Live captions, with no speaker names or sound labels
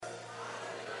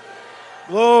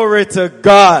Glory to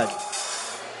God.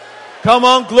 Come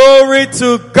on, glory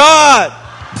to God.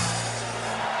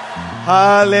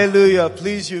 Hallelujah.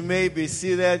 Please, you may be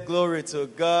seated. Glory to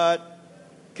God.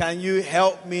 Can you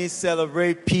help me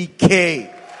celebrate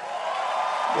PK?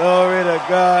 Glory to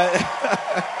God.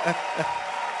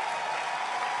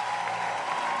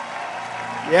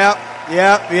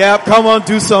 Yep. Come on,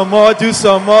 do some more.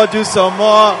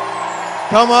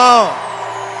 Come on.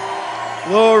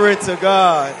 Glory to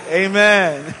God.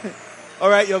 Amen. All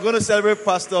right, you're going to celebrate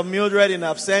Pastor Mildred in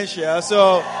absentia.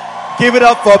 So give it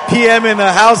up for PM in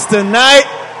the house tonight.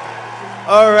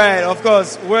 All right, of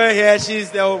course, we're here. She's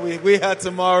there. We had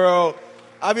tomorrow.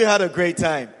 Have you had a great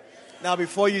time? Now,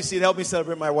 before you sit, help me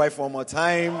celebrate my wife one more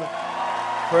time.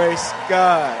 Praise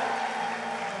God.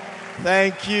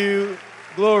 Thank you.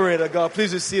 Glory to God.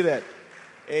 Please be seated.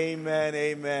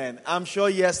 Amen. I'm sure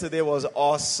yesterday was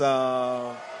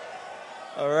awesome.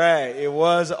 All right. It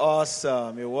was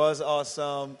awesome.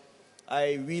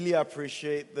 I really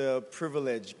appreciate the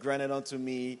privilege granted unto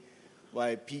me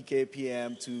by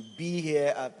PKPM to be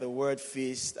here at the Word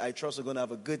Feast. I trust we're going to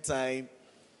have a good time.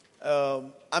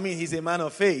 He's a man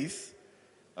of faith.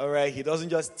 All right. He doesn't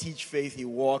just teach faith. He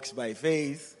walks by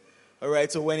faith. All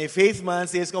right. So when a faith man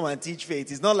says, come and teach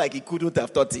faith, it's not like he couldn't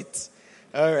have taught it.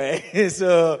 All right.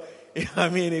 So,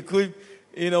 it could...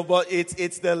 but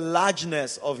it's the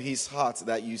largeness of his heart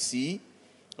that you see,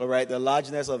 all right? The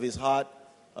largeness of his heart,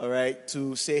 all right?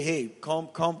 To say, hey, come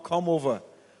over.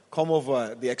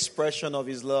 The expression of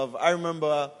his love. I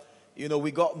remember,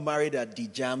 we got married at the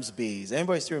Jams Bays.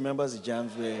 Anybody still remembers the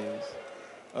Jams Bays?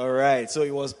 All right. So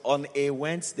it was on a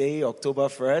Wednesday, October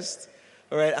 1st.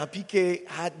 All right. And PK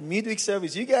had midweek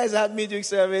service. You guys had midweek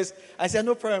service. I said,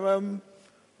 no problem.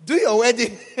 Do your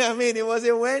wedding. It was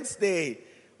a Wednesday.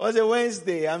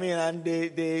 And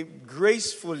they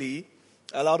gracefully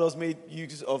allowed us make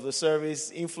use of the service,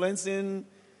 influencing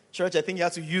church. I think you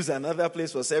had to use another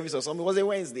place for service or something. It was a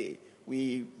Wednesday.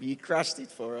 We crashed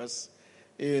it for us.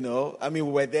 We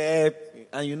were there,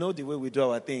 and the way we do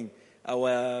our thing.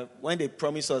 When they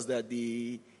promise us that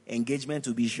the engagement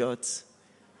will be short,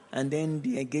 and then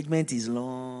the engagement is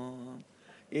long,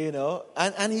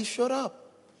 and he showed up.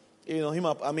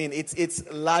 It's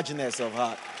largeness of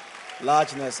heart.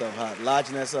 Largeness of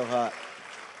heart.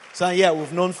 So,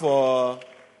 we've known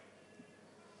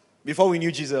before we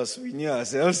knew Jesus, we knew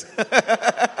ourselves.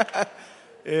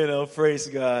 Praise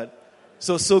God.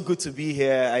 So good to be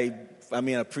here. I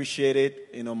appreciate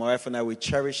it. My wife and I, we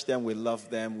cherish them, we love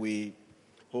them, we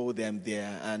hold them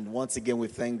there. And once again, we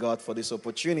thank God for this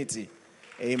opportunity.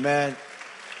 Amen.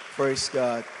 Praise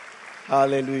God.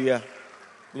 Hallelujah.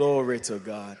 Glory to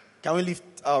God. Can we lift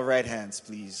our right hands,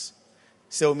 please?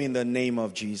 Say with me, in the name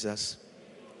of Jesus,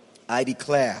 I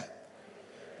declare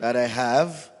that I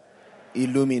have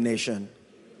illumination,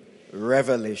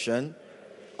 revelation,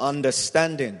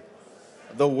 understanding.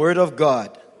 The word of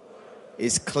God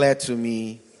is clear to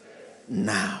me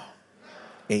now.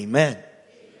 Amen.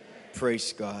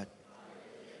 Praise God.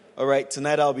 All right,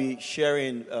 tonight I'll be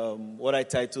sharing what I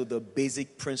titled the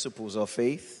basic principles of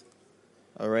faith.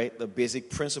 All right, the basic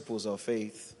principles of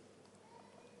faith.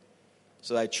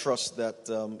 So I trust that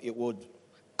it would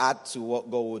add to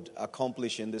what God would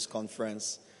accomplish in this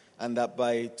conference, and that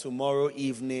by tomorrow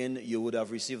evening you would have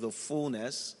received the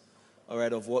fullness, all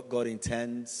right, of what God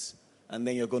intends, and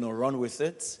then you're going to run with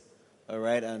it, all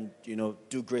right, and,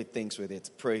 do great things with it.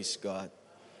 Praise God.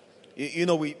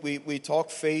 We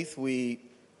talk faith, we,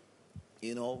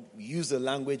 use the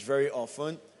language very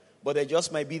often, but there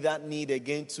just might be that need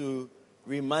again to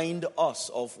remind us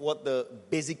of what the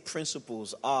basic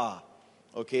principles are.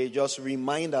 Okay, just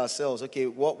remind ourselves, okay,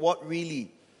 what really,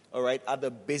 all right, are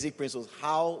the basic principles?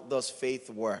 How does faith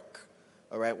work?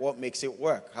 All right, what makes it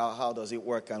work? How does it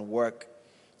work and work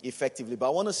effectively? But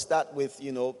I want to start with,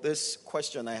 this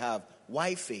question I have.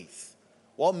 Why faith?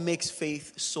 What makes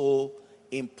faith so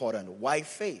important? Why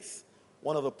faith?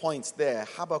 One of the points there,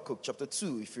 Habakkuk chapter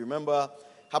 2. If you remember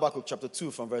Habakkuk chapter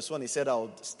 2 from verse 1, he said,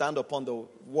 I'll stand upon the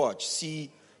watch,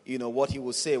 see, what he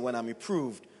will say when I'm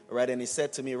reproved. Right, and he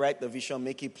said to me, write the vision,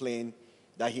 make it plain,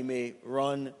 that he may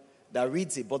run that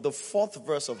reads it. But the fourth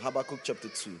verse of Habakkuk chapter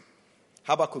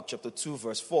 2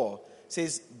 verse 4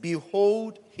 says,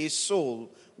 behold, his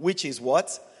soul, which is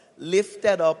what?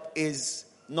 Lifted up, is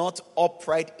not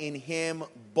upright in him,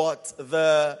 but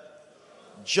the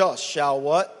just shall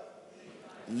what?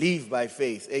 Live by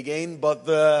faith. Again, but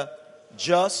the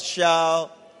just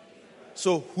shall.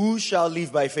 So who shall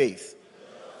live by faith?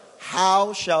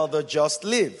 How shall the just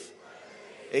live?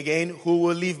 Again, who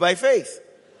will live by faith?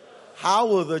 How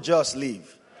will the just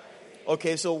live?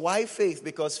 Okay, so why faith?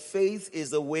 Because faith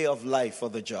is the way of life for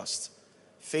the just.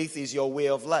 Faith is your way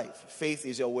of life. Faith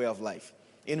is your way of life.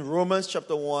 In Romans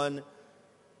chapter 1,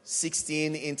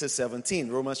 16 into 17.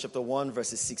 Romans chapter 1,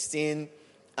 verses 16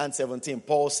 and 17.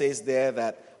 Paul says there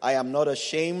that I am not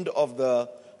ashamed of the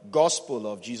gospel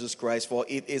of Jesus Christ, for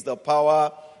it is the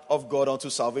power of God unto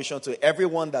salvation to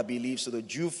everyone that believes, to the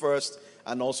Jew first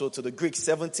and also to the Greek.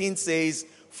 17 says,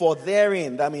 for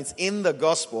therein, that means in the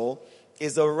gospel,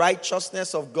 is the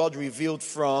righteousness of God revealed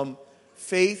from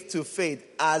faith to faith,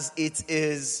 as it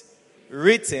is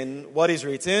written. What is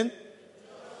written?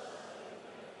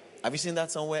 Have you seen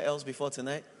that somewhere else before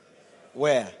tonight?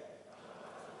 Where?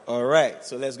 All right,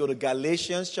 so let's go to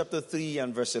Galatians chapter 3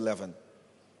 and verse 11.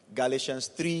 Galatians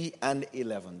 3 and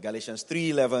 11. Galatians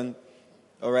 3:11.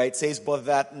 All right, says, but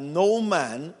that no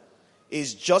man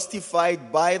is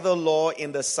justified by the law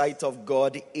in the sight of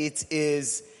God, it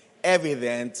is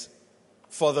evident,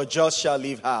 for the just shall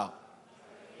live how?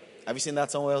 Have you seen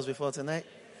that somewhere else before tonight?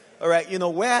 All right, you know,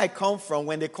 where I come from,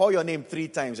 when they call your name 3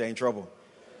 times, you're in trouble.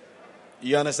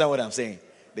 You understand what I'm saying?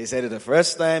 They said it the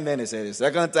first time, then they said it the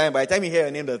second time. By the time you hear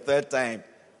your name the third time,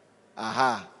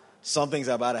 something's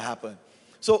about to happen.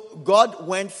 So God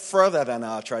went further than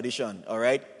our tradition, all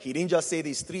right? He didn't just say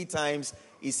this 3 times,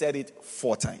 he said it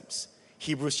 4 times.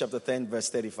 Hebrews chapter 10, verse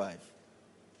 35.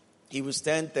 Hebrews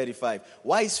 10:35.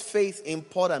 Why is faith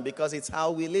important? Because it's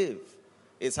how we live.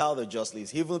 It's how the just live.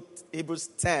 Hebrews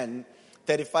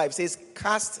 10:35 says,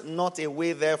 cast not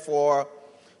away therefore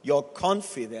your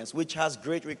confidence, which has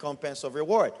great recompense of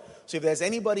reward. So if there's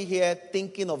anybody here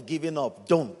thinking of giving up,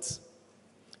 don't.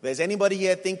 If there's anybody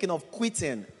here thinking of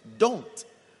quitting, don't.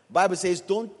 Bible says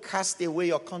don't cast away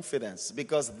your confidence,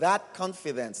 because that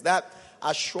confidence, that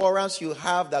assurance you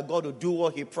have that God will do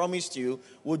what he promised you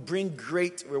would bring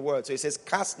great reward. So it says,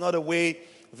 cast not away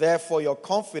therefore your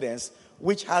confidence,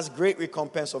 which has great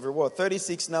recompense of reward.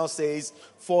 36 now says,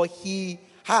 for he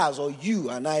has, or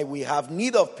you and I, we have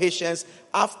need of patience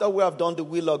after we have done the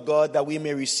will of God, that we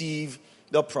may receive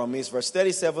the promise. Verse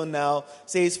 37 now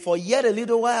says, for yet a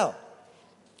little while,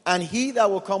 and he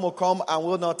that will come and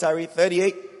will not tarry.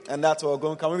 38, and that's where we're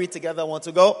going. Can we read together? Want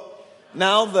to go?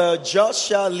 Now the just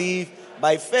shall live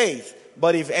by faith,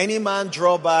 but if any man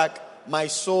draw back, my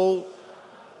soul.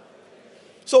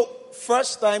 So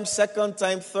first time, second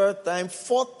time, third time,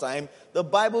 fourth time, the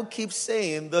Bible keeps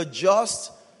saying the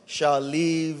just shall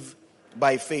live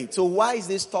by faith. So why is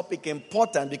this topic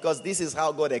important? Because this is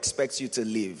how God expects you to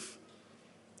live.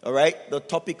 All right? The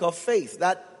topic of faith,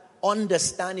 that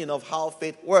understanding of how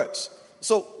faith works.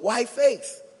 So why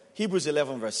faith? Hebrews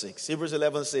 11 verse 6. Hebrews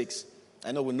 11:6.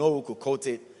 I know we know who could quote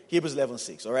it. Hebrews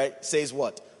 11:6. All right? Says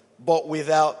what? But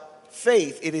without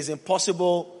faith, it is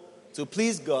impossible to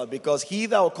please God, because he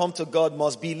that will come to God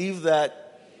must believe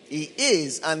that he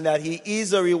is, and that he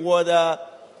is a rewarder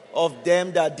of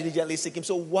them that diligently seek him.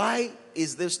 So why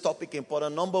is this topic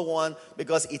important? Number 1,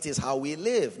 because it is how we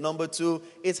live. Number 2,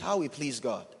 it's how we please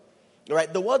God. All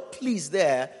right, the word please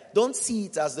there, don't see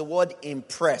it as the word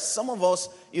impress. Some of us,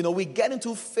 we get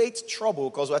into faith trouble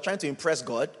because we're trying to impress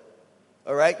God.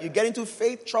 All right, you get into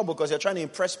faith trouble because you're trying to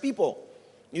impress people.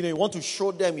 You want to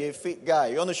show them you're a faith guy.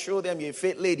 You want to show them you're a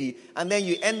faith lady. And then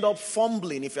you end up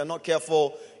fumbling if you're not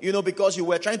careful, because you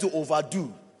were trying to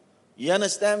overdo. You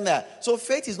understand that? So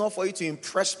faith is not for you to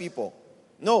impress people.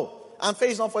 No. And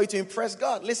faith is not for you to impress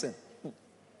God. Listen.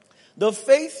 The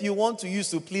faith you want to use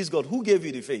to please God, who gave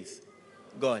you the faith?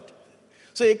 God.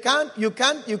 So you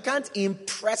can't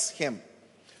impress him.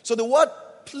 So the word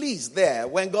please there,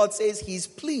 when God says he's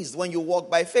pleased when you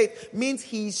walk by faith, means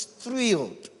he's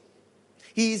thrilled.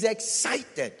 He is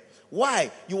excited.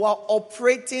 Why? You are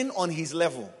operating on his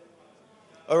level.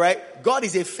 All right? God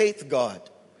is a faith God.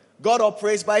 God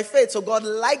operates by faith. So God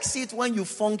likes it when you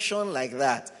function like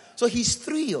that. So he's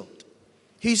thrilled.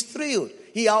 He's thrilled.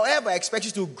 He, however, expects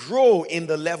you to grow in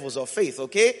the levels of faith,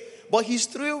 okay? But he's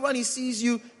thrilled when he sees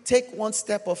you take one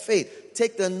step of faith.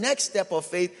 Take the next step of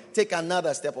faith. Take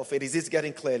another step of faith. Is this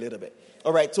getting clear a little bit?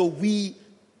 All right, so we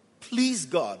please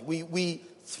God. We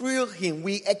thrill him.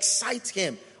 We excite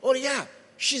him. Oh, yeah,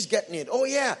 she's getting it. Oh,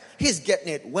 yeah, he's getting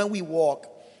it when we walk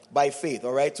by faith,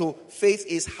 all right? So faith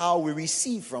is how we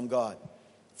receive from God.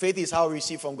 Faith is how we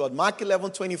receive from God. Mark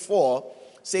 11:24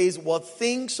 says, what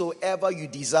things soever you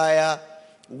desire,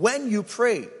 when you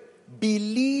pray,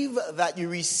 believe that you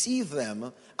receive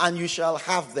them and you shall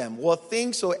have them. What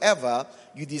things soever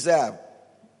you desire.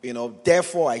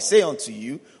 Therefore I say unto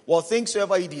you, what things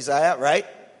soever you desire, right?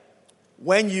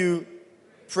 When you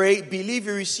pray, believe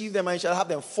you receive them and you shall have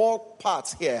them. 4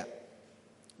 parts here.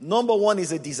 Number 1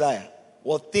 is a desire.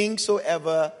 What things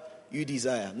soever you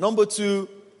desire. Number 2,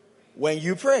 when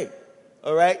you pray.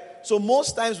 All right? So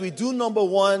most times we do number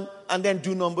one and then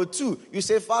do number two. You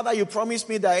say, Father, you promised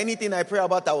me that anything I pray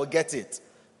about, I will get it.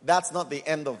 That's not the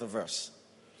end of the verse.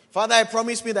 Father, I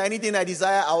promised me that anything I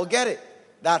desire, I will get it.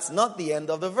 That's not the end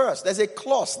of the verse. There's a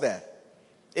clause there.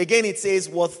 Again, it says,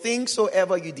 what things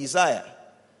soever you desire.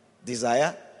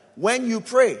 When you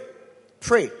pray.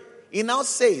 It now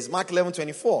says, Mark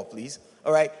 11:24, please.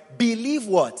 All right. Believe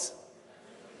what?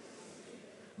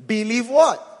 Believe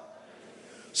what?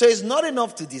 So it's not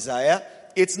enough to desire.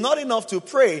 It's not enough to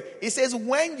pray. It says,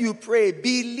 when you pray,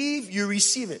 believe you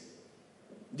receive it.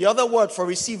 The other word for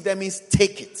receive there means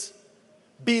take it.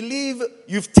 Believe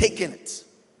you've taken it.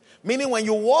 Meaning when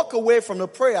you walk away from the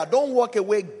prayer, don't walk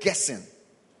away guessing.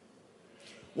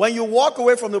 When you walk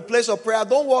away from the place of prayer,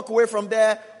 don't walk away from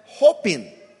there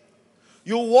hoping.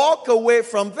 You walk away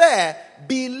from there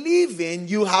believing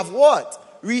you have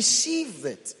what? Received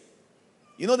it.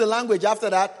 You know the language after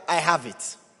that? I have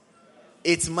it.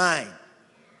 It's mine.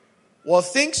 What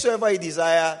things soever you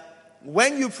desire,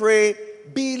 when you pray,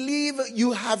 believe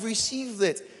you have received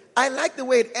it. I like the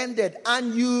way it ended.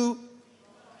 And you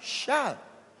shall.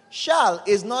 Shall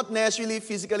is not necessarily,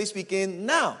 physically speaking,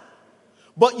 now.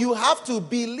 But you have to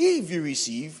believe you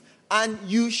receive and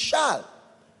you shall.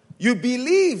 You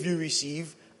believe you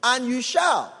receive and you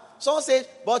shall. Someone says,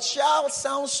 but shall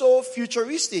sounds so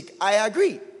futuristic. I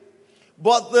agree.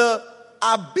 But the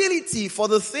ability for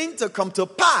the thing to come to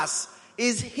pass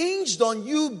is hinged on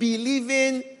you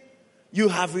believing you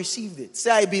have received it.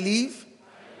 Say, I believe.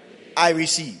 I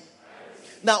receive.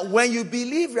 Now, when you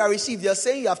believe you are received, you're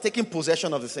saying you have taken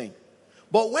possession of the thing.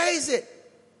 But where is it?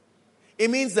 It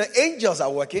means the angels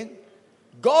are working.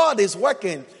 God is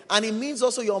working. And it means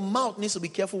also your mouth needs to be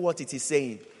careful what it is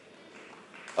saying.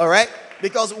 All right?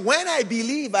 Because when I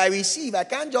believe I receive, I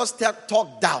can't just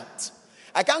talk doubt.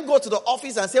 I can't go to the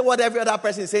office and say what every other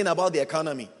person is saying about the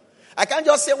economy. I can't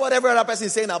just say what every other person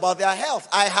is saying about their health.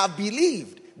 I have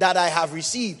believed that I have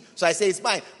received. So I say it's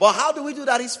mine. But how do we do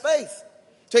that? It's faith.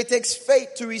 So it takes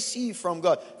faith to receive from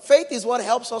God. Faith is what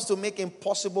helps us to make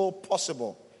impossible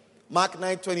possible. Mark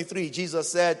 9:23, Jesus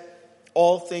said,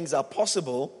 all things are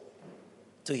possible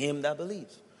to him that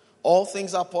believes. All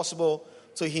things are possible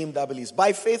to him that believes.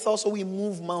 By faith also we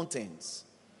move mountains.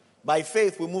 By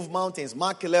faith we move mountains.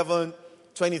 Mark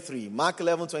 11:23.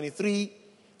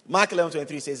 Mark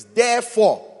 11:23 says,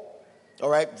 therefore, all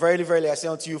right, verily, verily, I say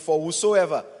unto you, for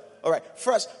whosoever. All right,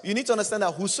 first, you need to understand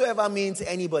that whosoever means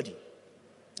anybody.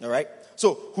 All right,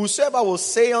 so whosoever will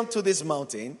say unto this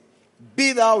mountain,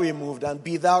 be thou removed and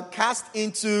be thou cast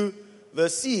into the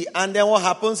sea. And then what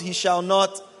happens? He shall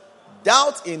not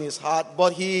doubt in his heart,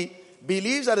 but he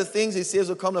believes that the things he says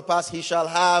will come to pass, he shall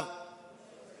have.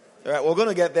 All right, we're going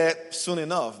to get there soon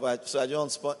enough, but so I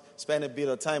don't spend a bit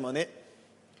of time on it.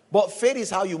 But faith is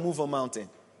how you move a mountain.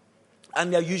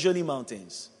 And they're usually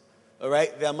mountains. All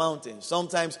right, they're mountains.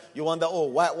 Sometimes you wonder,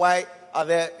 why are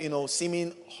there,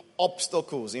 seeming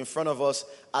obstacles in front of us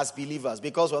as believers?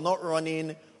 Because we're not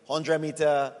running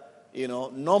 100-meter,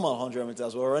 normal 100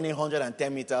 meters. We're running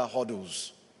 110-meter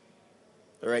hurdles.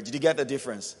 All right, did you get the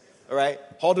difference? All right,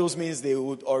 hurdles means they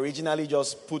would originally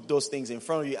just put those things in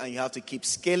front of you and you have to keep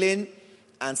scaling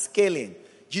and scaling.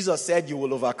 Jesus said you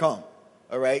will overcome.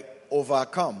 All right,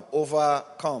 overcome,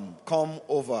 overcome,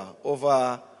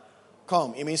 overcome.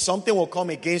 It means something will come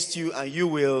against you and you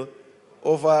will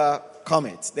overcome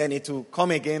it. Then it will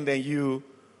come again, then you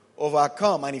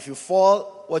overcome. And if you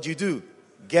fall, what do?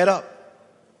 Get up,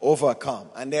 overcome.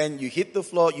 And then you hit the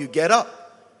floor, you get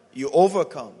up, you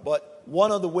overcome. But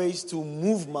one of the ways to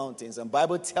move mountains, and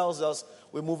Bible tells us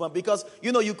we move on, because,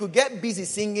 you could get busy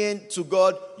singing to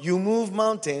God, you move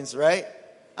mountains, right?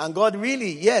 And God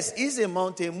really, yes, is a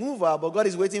mountain mover, but God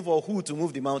is waiting for who to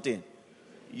move the mountain?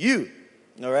 You,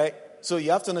 all right? So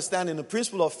you have to understand, in the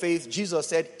principle of faith, Jesus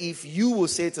said, if you will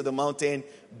say to the mountain,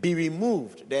 be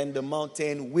removed, then the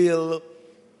mountain will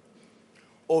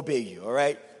obey you, all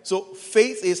right? So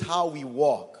faith is how we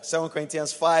walk. 2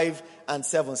 Corinthians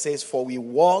 5:7 says, for we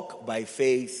walk by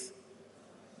faith,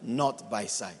 not by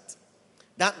sight.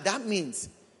 That means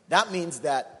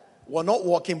that we're not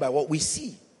walking by what we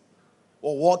see.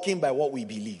 We're walking by what we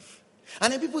believe.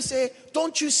 And then people say,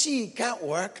 don't you see it can't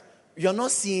work? You're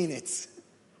not seeing it.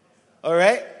 All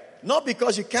right? Not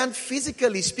because you can't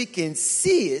physically speaking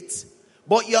see it,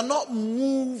 but you're not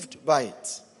moved by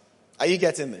it. Are you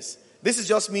getting this? This is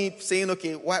just me saying,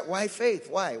 okay, why faith?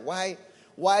 Why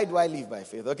do I live by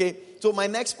faith? Okay, so my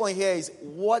next point here is,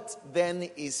 what then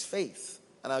is faith?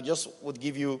 And I just would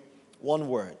give you one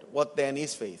word. What then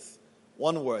is faith?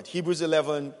 One word. Hebrews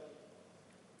 11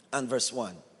 and verse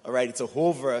 1. All right, it's a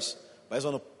whole verse, but I just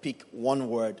want to pick one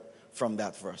word from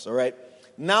that verse. All right,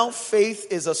 now faith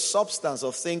is a substance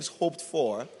of things hoped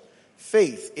for.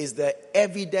 Faith is the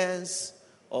evidence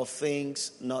of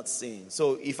things not seen.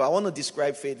 So if I want to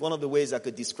describe faith, one of the ways I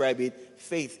could describe it,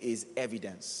 faith is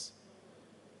evidence.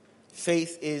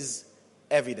 Faith is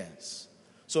evidence.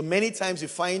 So many times you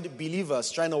find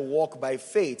believers trying to walk by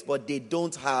faith, but they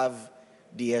don't have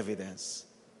the evidence.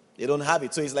 They don't have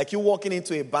it. So it's like you walking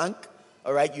into a bank,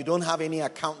 all right? You don't have any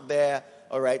account there,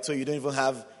 all right? So you don't even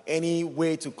have any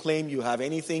way to claim you have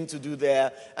anything to do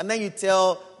there. And then you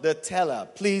tell the teller,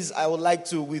 please, I would like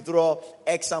to withdraw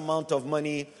X amount of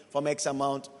money from X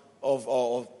amount of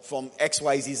from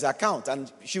XYZ's account.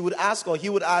 And she would ask, or he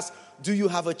would ask, do you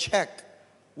have a check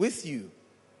with you?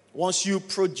 Once you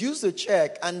produce the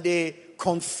check and they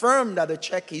confirm that the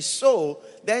check is so,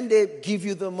 then they give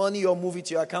you the money or move it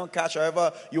to your account, cash,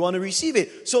 however you want to receive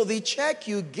it. So the check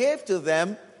you gave to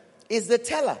them is the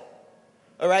teller.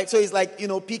 All right, so it's like,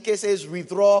 PK says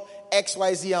withdraw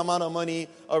XYZ amount of money,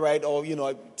 all right,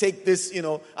 or, take this,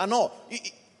 and all.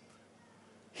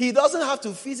 He doesn't have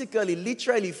to physically,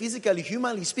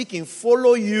 humanly speaking,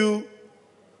 follow you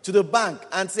to the bank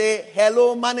and say,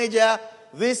 hello, manager,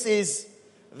 this is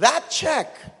that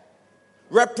check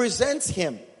represents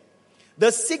him.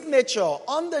 The signature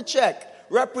on the check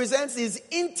represents his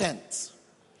intent,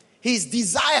 his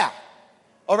desire.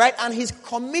 All right, and his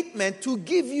commitment to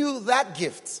give you that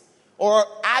gift or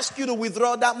ask you to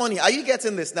withdraw that money. Are you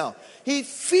getting this now? He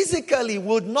physically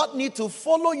would not need to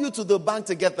follow you to the bank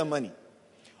to get the money.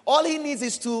 All he needs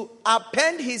is to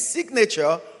append his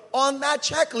signature on that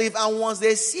check leaf, and once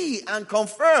they see and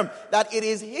confirm that it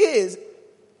is his,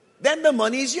 then the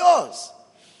money is yours.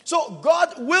 So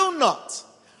God will not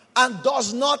and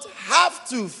does not have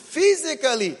to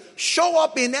physically show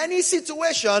up in any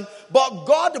situation, but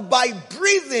God, by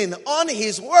breathing on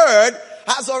his word,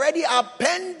 has already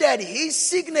appended his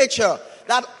signature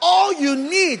that all you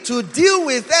need to deal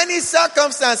with any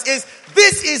circumstance is,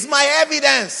 this is my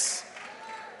evidence.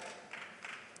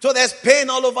 So there's pain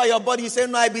all over your body. You say,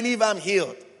 no, I believe I'm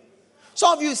healed.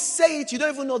 Some of you say it, you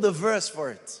don't even know the verse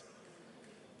for it.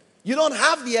 You don't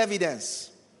have the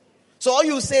evidence. So all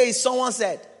you say is, someone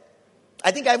said. I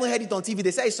think I even heard it on TV.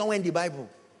 They say it's somewhere in the Bible.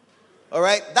 All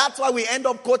right? That's why we end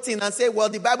up quoting and say, well,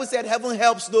 the Bible said heaven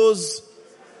helps those.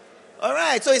 All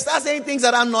right. So it starts saying things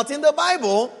that are not in the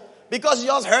Bible because you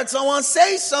just heard someone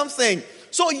say something.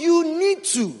 So you need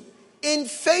to, in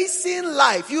facing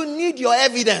life, you need your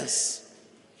evidence.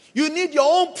 You need your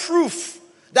own proof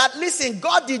that, listen,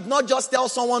 God did not just tell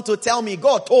someone to tell me.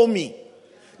 God told me.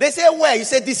 They say, where? You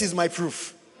say, this is my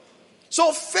proof.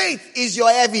 So faith is your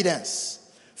evidence.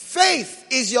 Faith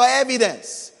is your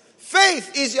evidence.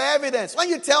 Faith is your evidence. When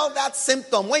you tell that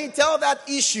symptom, when you tell that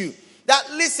issue, that,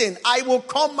 listen, I will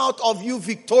come out of you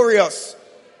victorious.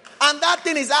 And that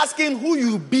thing is asking who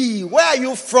you be, where are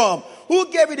you from,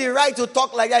 who gave you the right to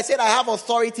talk like that? I said, I have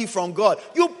authority from God.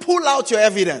 You pull out your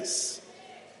evidence.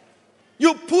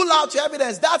 You pull out your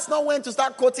evidence. That's not when to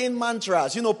start quoting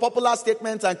mantras, popular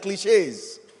statements and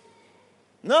cliches.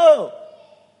 No,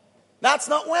 that's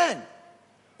not when.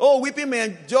 Oh, weeping may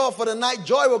endure for the night.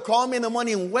 Joy will come in the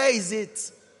morning. Where is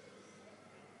it?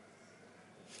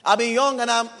 I've been young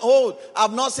and I'm old.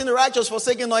 I've not seen the righteous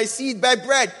forsaken nor his seed beg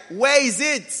bread. Where is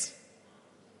it?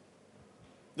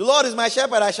 The Lord is my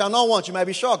shepherd, I shall not want. You might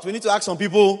be shocked. We need to ask some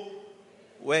people,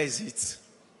 where is it?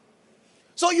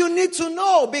 So you need to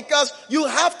know, because you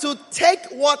have to take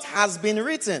what has been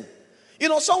written.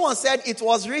 Someone said it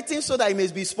was written so that it may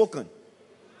be spoken.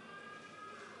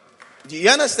 Do you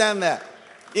understand that?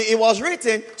 It was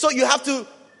written, so you have to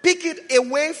pick it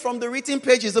away from the written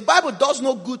pages. The Bible does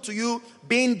no good to you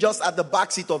being just at the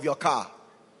back seat of your car.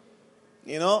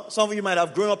 Some of you might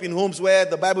have grown up in homes where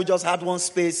the Bible just had one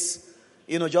space,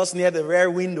 just near the rear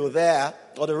window there,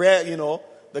 or the rear,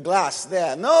 the glass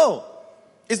there. No.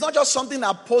 It's not just something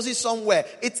that poses somewhere.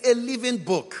 It's a living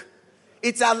book.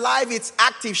 It's alive, it's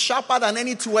active, sharper than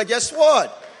any two-edged sword.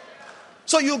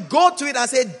 So you go to it and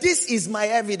say, this is my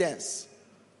evidence.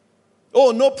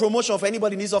 Oh, no promotion for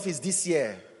anybody in this office this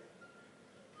year.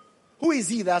 Who is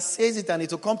he that says it and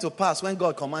it will come to pass when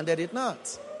God commanded it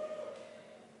not?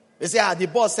 They say, the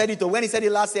boss said it, or when he said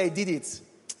it last year, he did it.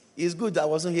 It's good I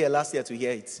wasn't here last year to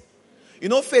hear it.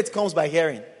 Faith comes by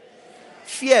hearing.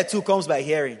 Fear too comes by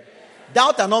hearing.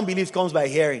 Doubt and unbelief comes by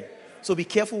hearing. So be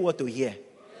careful what to hear.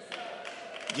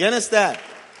 Do you understand?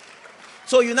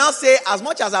 So you now say, as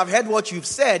much as I've heard what you've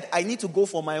said, I need to go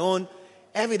for my own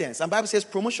evidence. And the Bible says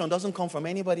promotion doesn't come from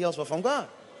anybody else but from God.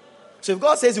 So if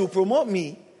God says he will promote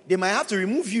me, they might have to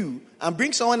remove you and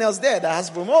bring someone else there that has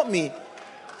to promote me.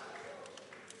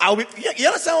 You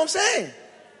understand what I'm saying?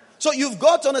 So you've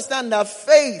got to understand that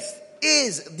faith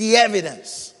is the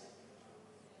evidence.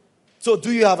 So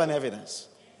do you have an evidence?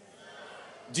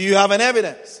 Do you have an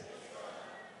evidence?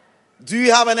 Do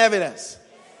you have an evidence?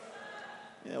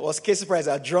 Yeah, it was Casey Price.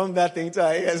 I drummed that thing to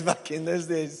our ears back in those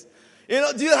days. Do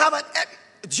you have an evidence?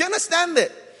 Do you understand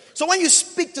it? So when you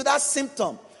speak to that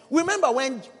symptom, remember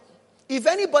if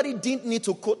anybody didn't need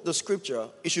to quote the scripture,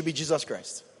 it should be Jesus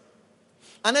Christ.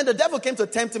 And then the devil came to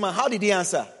tempt him, and how did he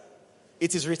answer?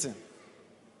 It is written.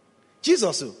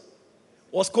 Jesus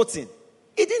was quoting.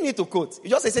 He didn't need to quote. He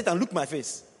just said, Satan, look my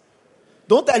face.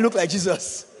 Don't I look like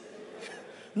Jesus?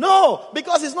 No,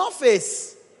 because it's not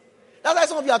face. That's why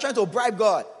some of you are trying to bribe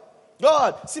God.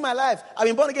 God, see my life. I've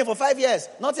been born again for 5 years.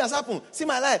 Nothing has happened. See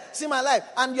my life. See my life.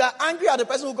 And you are angry at the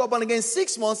person who got born again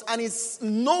 6 months and is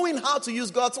knowing how to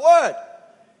use God's word.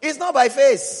 It's not by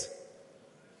face.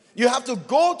 You have to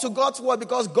go to God's word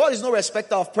because God is no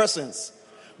respecter of persons.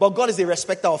 But God is a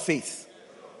respecter of faith.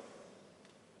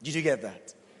 Did you get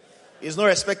that? He's no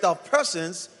respecter of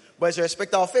persons, but he's a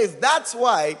respecter of faith. That's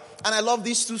why, and I love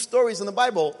these two stories in the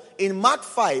Bible, in Mark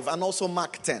 5 and also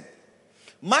Mark 10.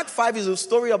 Mark 5 is a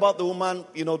story about the woman,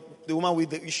 the woman with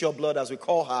the issue of blood, as we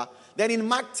call her. Then in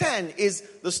Mark 10 is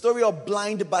the story of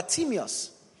blind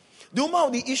Bartimaeus. The woman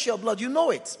with the issue of blood, you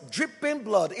know it. Dripping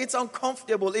blood. It's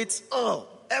uncomfortable. It's,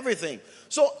 everything.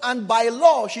 So, and by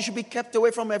law, she should be kept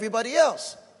away from everybody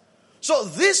else. So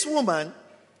this woman,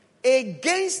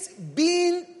 against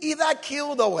being either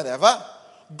killed or whatever,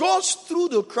 goes through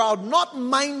the crowd not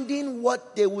minding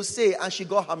what they will say, and she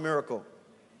got her miracle.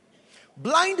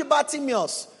 Blind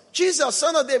Bartimaeus, Jesus,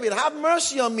 son of David, have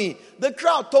mercy on me. The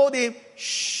crowd told him,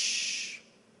 shh,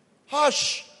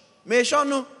 hush,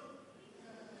 meshanu.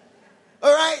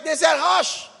 All right, they said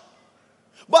hush.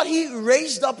 But he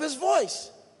raised up his voice.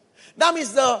 That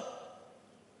means the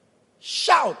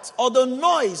shout or the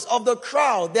noise of the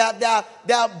crowd,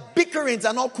 their bickerings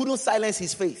and all couldn't silence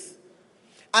his faith.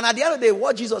 And at the end of the day,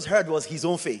 what Jesus heard was his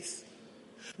own faith.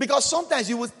 Because sometimes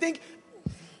you would think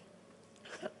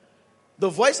the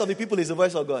voice of the people is the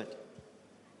voice of God.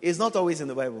 It's not always in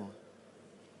the Bible.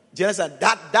 Do you understand?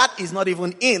 That is not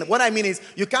even in. What I mean is,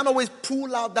 you can't always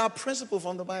pull out that principle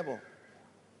from the Bible.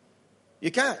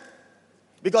 You can't.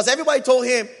 Because everybody told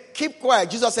him, keep quiet.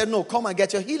 Jesus said, no, come and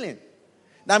get your healing.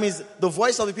 That means the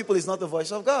voice of the people is not the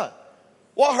voice of God.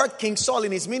 What hurt King Saul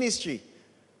in his ministry?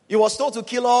 He was told to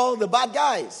kill all the bad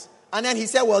guys. And then he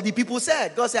said, well, the people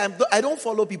said. God said, I don't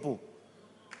follow people.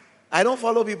 I don't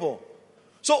follow people.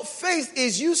 So faith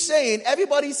is you saying,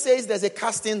 everybody says there's a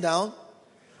casting down.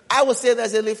 I would say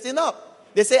there's a lifting up.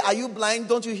 They say, are you blind?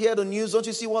 Don't you hear the news? Don't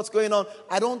you see what's going on?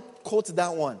 I don't quote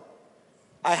that one.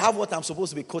 I have what I'm supposed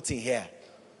to be quoting here.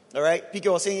 All right?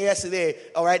 People was saying yesterday,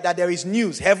 all right, that there is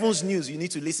news, heaven's news you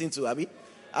need to listen to, Abby.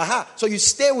 So you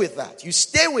stay with that. You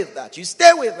stay with that. You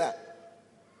stay with that.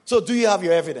 So do you have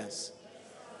your evidence?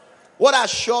 What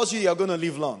assures you you're going to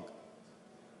live long?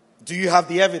 Do you have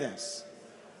the evidence?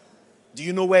 Do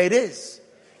you know where it is?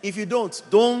 If you don't.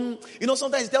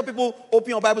 Sometimes you tell people, open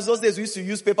your Bibles. Those days we used to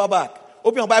use paperback.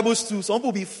 Open your Bibles too. Some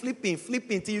people be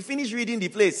flipping till you finish reading the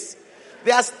place.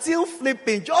 They are still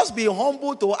flipping. Just be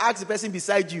humble to ask the person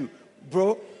beside you,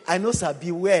 bro, I know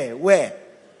Sabi, where?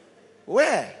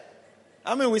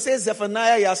 I mean, we say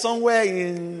Zephaniah, you're somewhere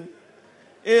in,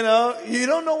 you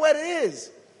don't know where it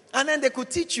is. And then they could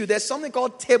teach you, there's something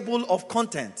called table of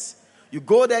contents. You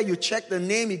go there, you check the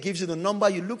name, it gives you the number,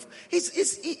 you look. It's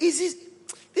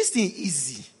this thing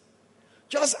easy.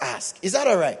 Just ask. Is that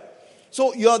all right?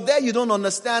 So you're there, you don't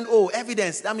understand,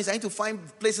 evidence. That means I need to find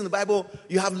a place in the Bible.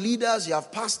 You have leaders, you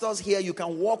have pastors here you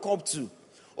can walk up to.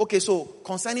 Okay, so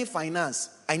concerning finance,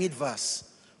 I need verse.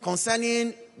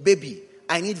 Concerning baby,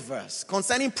 I need verse.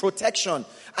 Concerning protection,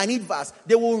 I need verse.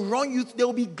 They will run you, they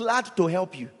will be glad to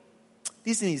help you.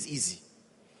 This thing is easy.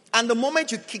 And the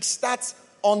moment you kickstart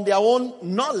on their own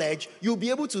knowledge, you'll be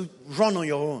able to run on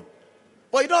your own.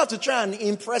 But you don't have to try and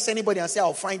impress anybody and say,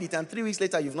 I'll find it. And 3 weeks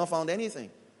later, you've not found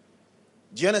anything.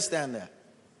 Do you understand that?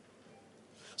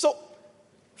 So,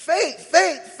 faith.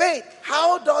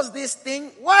 How does this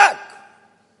thing work?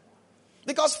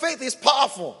 Because faith is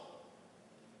powerful.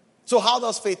 So how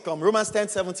does faith come? Romans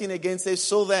 10:17 again says,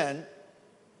 so then,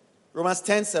 Romans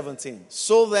 10:17.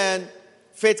 So then,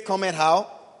 faith cometh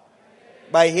how?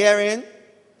 By hearing,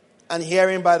 and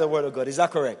hearing by the word of God. Is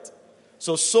that correct?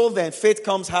 So then, faith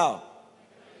comes how?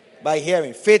 By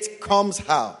hearing. Faith comes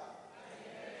how?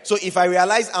 So if I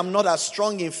realize I'm not as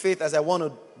strong in faith as I want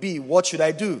to be, what should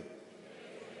I do?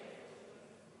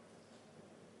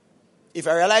 If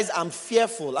I realize I'm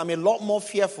fearful, I'm a lot more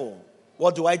fearful,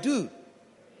 what do I do?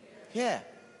 Yeah.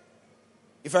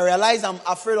 If I realize I'm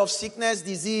afraid of sickness,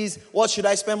 disease, what should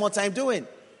I spend more time doing?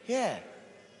 Yeah.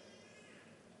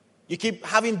 You keep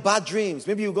having bad dreams.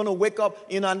 Maybe you're going to wake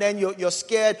up, and then you're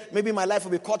scared. Maybe my life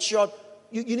will be cut short.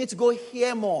 You need to go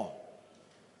hear more.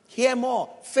 Hear more.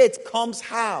 Faith comes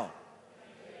how?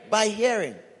 By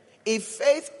hearing. If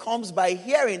faith comes by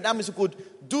hearing, that means you could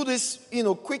do this,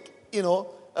 quick,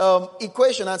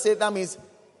 equation and say that means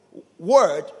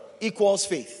word equals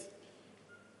faith.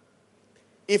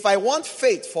 If I want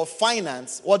faith for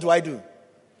finance, what do?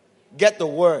 Get the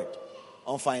word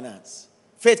on finance.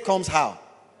 Faith comes how?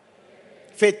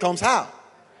 Faith comes how?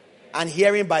 And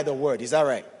hearing by the word. Is that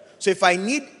right? So if I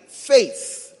need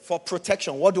faith for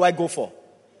protection, what do I go for?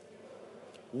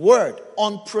 Word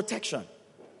on protection.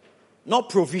 Not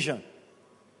provision.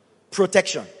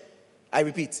 Protection. I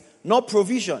repeat. Not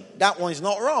provision. That one is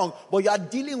not wrong, but you are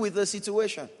dealing with the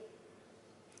situation.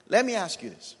 Let me ask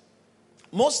you this.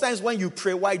 Most times when you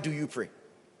pray, why do you pray?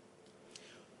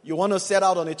 You want to set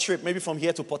out on a trip, maybe from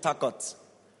here to Port Harcourt,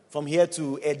 from here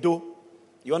to Edo.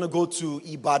 You want to go to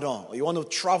Ibadan, or you want to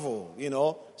travel,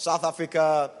 South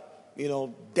Africa,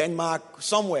 Denmark,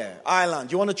 somewhere,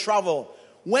 Ireland. You want to travel.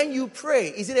 When you pray,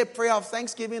 is it a prayer of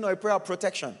thanksgiving or a prayer of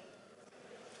protection?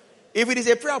 If it is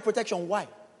a prayer of protection, why?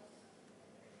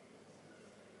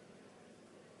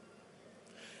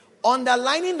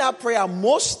 Underlining that prayer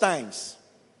most times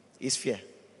is fear.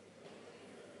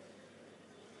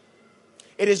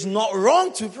 It is not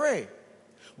wrong to pray,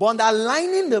 but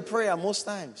underlining the prayer most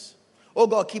times. Oh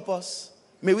God, keep us.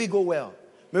 May we go well.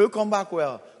 May we come back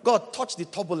well. God, touch the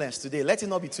turbulence today. Let it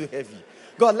not be too heavy.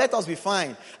 God, let us be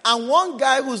fine. And one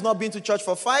guy who's not been to church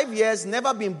for 5 years,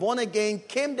 never been born again,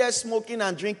 came there smoking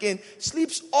and drinking,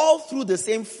 sleeps all through the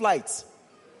same flight.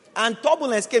 And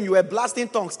turbulence came, you were blasting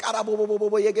tongues.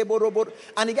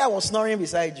 And the guy was snoring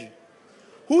beside you.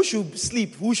 Who should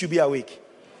sleep? Who should be awake?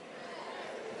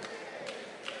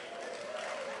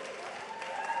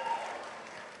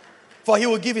 For he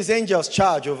will give his angels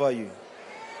charge over you.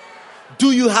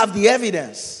 Do you have the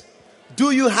evidence?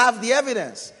 Do you have the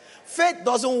evidence? Faith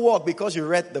doesn't work because you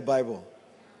read the Bible.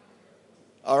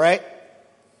 All right?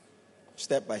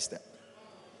 Step by step.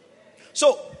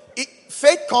 So,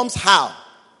 faith comes how?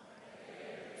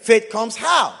 Faith comes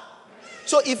how?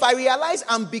 So, if I realize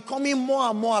I'm becoming more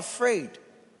and more afraid,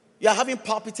 you're having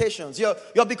palpitations,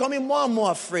 you're becoming more and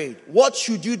more afraid, what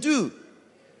should you do?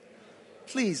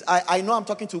 Please, I know I'm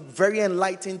talking to very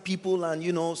enlightened people and,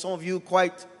 some of you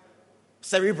quite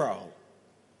cerebral.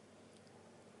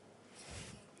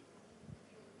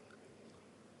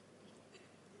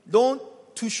 Don't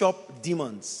tush up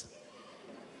demons.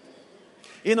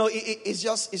 It's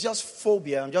just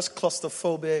phobia. I'm just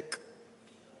claustrophobic.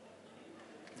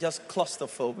 Just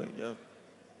claustrophobic.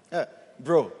 Yeah.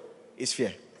 Bro, it's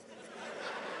fear.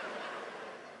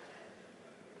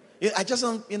 I just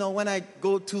don't, when I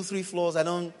go 2-3 floors, I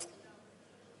don't,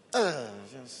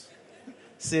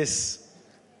 sis,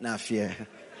 fear.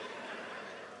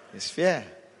 It's fear.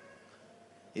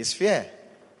 It's fear.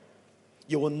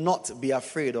 You will not be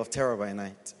afraid of terror by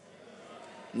night,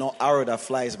 nor arrow that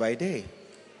flies by day.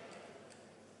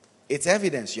 It's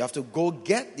evidence. You have to go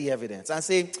get the evidence and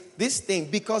say, this thing,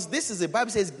 because this is the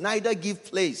Bible says, neither give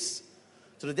place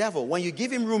to the devil. When you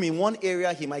give him room in one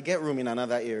area, he might get room in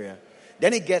another area.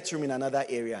 Then he gets room in another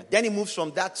area. Then he moves from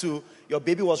that to your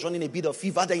baby was running a bit of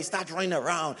fever. Then he starts running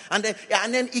around. And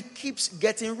then it keeps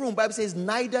getting room. Bible says,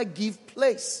 neither give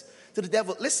place to the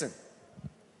devil. Listen.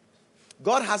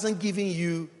 God hasn't given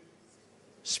you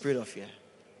spirit of fear.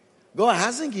 God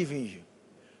hasn't given you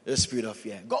the spirit of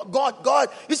fear. God.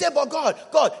 You say, but God,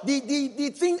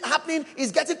 the thing happening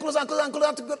is getting closer and closer and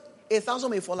closer to God. 1,000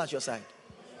 may fall at your side.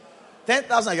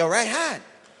 10,000 at your right hand.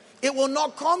 It will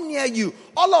not come near you.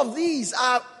 All of these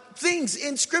are things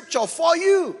in scripture for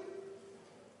you.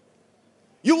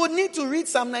 You would need to read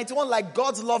Psalm 91 like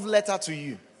God's love letter to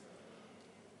you.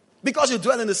 Because you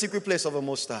dwell in the secret place of the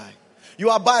Most High.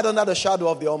 You abide under the shadow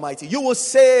of the Almighty. You will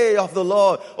say of the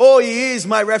Lord, oh, he is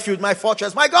my refuge, my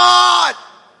fortress, my God.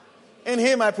 In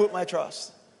him I put my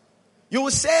trust. You will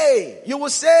say.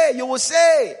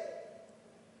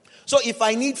 So if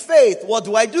I need faith, what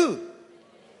do I do?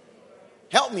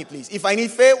 Help me, please. If I need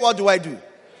faith, what do I do?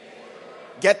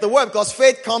 Get the word, because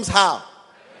faith comes how?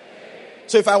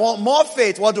 So if I want more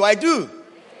faith, what do I do?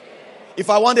 If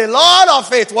I want a lot of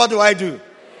faith, what do I do?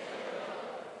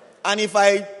 And if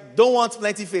I don't want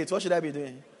plenty faith, what should I be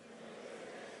doing?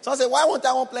 So I say, why won't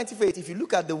I want plenty faith? If you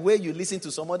look at the way you listen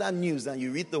to some other news and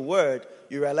you read the word,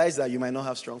 you realize that you might not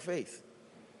have strong faith.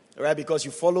 Right? Because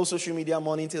you follow social media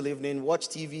morning till evening, watch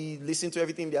TV, listen to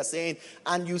everything they are saying,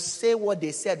 and you say what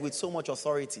they said with so much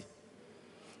authority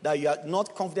that you are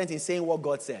not confident in saying what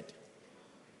God said.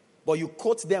 But you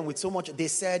quote them with so much, they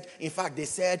said, in fact, they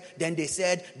said, then they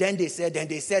said, then they said, then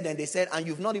they said, then they said, and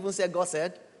you've not even said God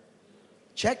said.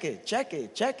 Check it, check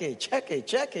it, check it, check it,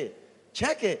 check it,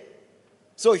 check it.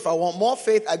 So if I want more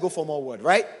faith, I go for more word,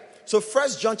 right? So 1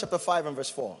 John chapter 5 and verse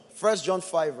 4. 1 John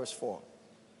 5 verse 4.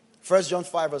 1 John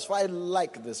 5 verse 4. I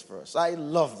like this verse. I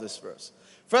love this verse.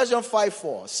 1 John 5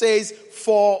 4 says,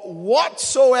 for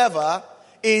whatsoever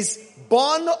is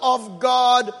born of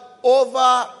God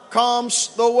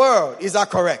overcomes the world. Is that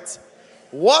correct?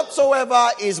 Whatsoever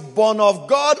is born of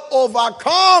God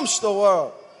overcomes the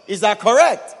world. Is that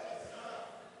correct?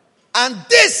 And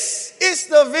this is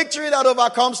the victory that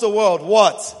overcomes the world.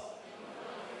 What?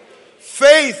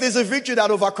 Faith is a victory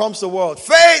that overcomes the world.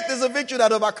 Faith is a victory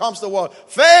that overcomes the world.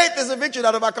 Faith is a victory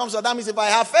that overcomes the world. That means if I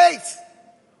have faith,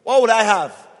 what would I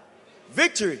have?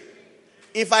 Victory.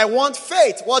 If I want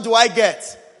faith, what do I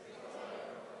get?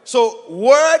 So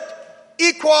word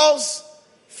equals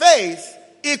faith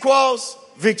equals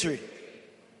victory.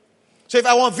 So if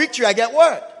I want victory, I get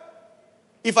word.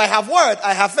 If I have word,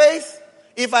 I have faith.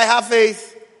 If I have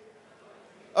faith,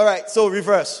 all right, so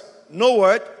reverse. No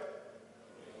word,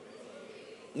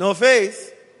 no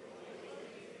faith,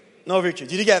 no victory.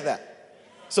 Did you get that?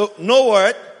 So no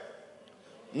word,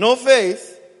 no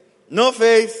faith, no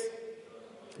faith.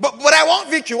 But I want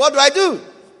victory. What do I do?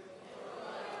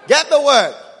 Get the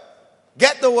word.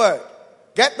 Get the word.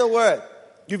 Get the word.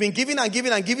 You've been giving and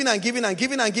giving and giving and giving and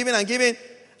giving and giving and giving.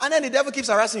 And then the devil keeps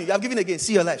harassing you. You have given again.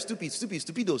 See your life. Stupid, stupid,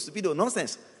 stupido,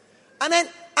 nonsense. And then,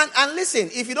 and listen,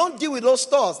 if you don't deal with those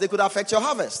stores, they could affect your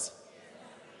harvest.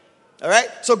 All right?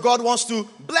 So God wants to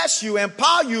bless you,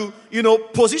 empower you,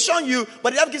 position you.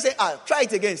 But the devil keeps saying, try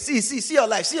it again. See your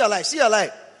life, see your life, see your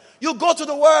life. You go to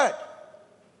the word.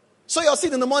 Sow your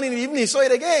seed in the morning, in the evening, sow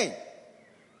it again.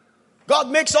 God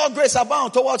makes all grace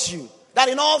abound towards you. That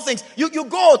in all things, you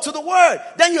go to the word.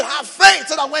 Then you have faith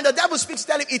so that when the devil speaks,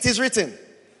 tell him it is written.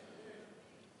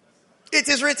 It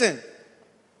is written.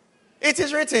 It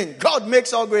is written. God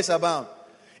makes all grace abound.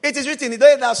 It is written. They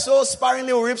that sow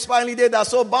sparingly will reap sparingly. They that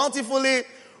sow bountifully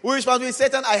will reap bountifully.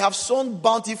 Satan, I have sown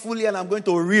bountifully and I'm going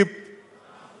to reap.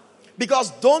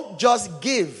 Because don't just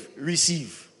give,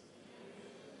 receive.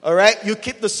 All right? You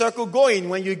keep the circle going.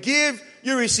 When you give,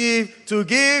 you receive, to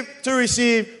give, to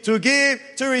receive, to give,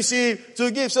 to receive, to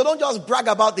give. So don't just brag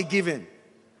about the giving.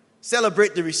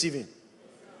 Celebrate the receiving.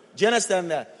 Do you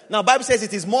understand that? Now, Bible says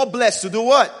it is more blessed to do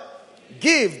what?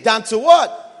 Give than to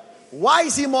what? Why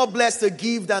is he more blessed to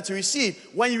give than to receive?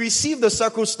 When you receive, the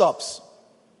circle stops.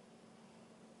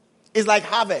 It's like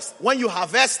harvest. When you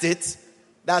harvest it,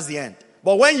 that's the end.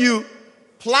 But when you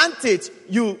plant it,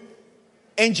 you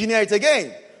engineer it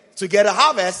again. To get a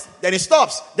harvest, then it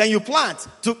stops. Then you plant.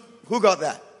 Who got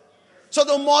that? So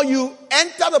the more you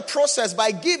enter the process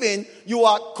by giving, you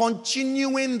are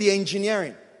continuing the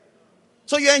engineering.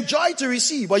 So you enjoy to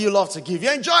receive, but you love to give.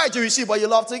 You enjoy to receive, but you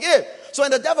love to give. So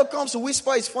when the devil comes to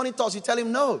whisper his funny thoughts, you tell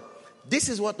him, no, this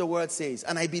is what the word says,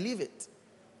 and I believe it.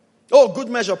 Oh, good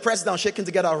measure, pressed down, shaken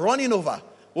together, running over.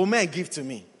 Will men give to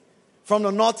me? From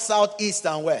the north, south, east,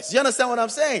 and west. You understand what I'm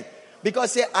saying?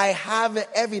 Because say, I have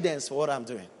evidence for what I'm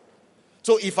doing.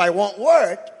 So if I want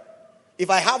word, if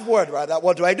I have word rather,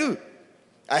 what do I do?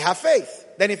 I have faith.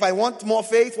 Then if I want more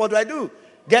faith, what do I do?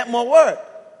 Get more word.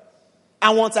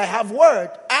 And once I have word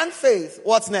and faith,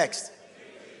 what's next?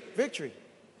 Victory.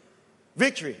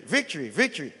 Victory, victory,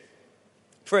 victory.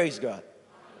 Praise God.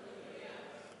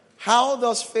 How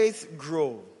does faith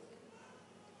grow?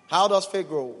 How does faith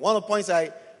grow? One of the points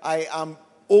I am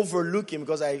overlooking,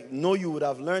 because I know you would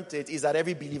have learned it, is that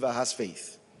every believer has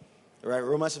faith. Right?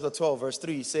 Romans chapter 12 verse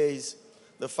 3 says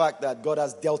the fact that God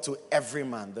has dealt to every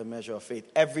man the measure of faith.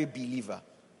 Every believer.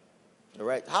 All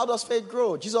right? How does faith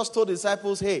grow? Jesus told the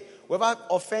disciples, hey, whoever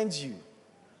offends you,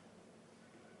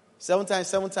 seven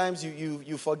times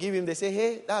you forgive him. They say,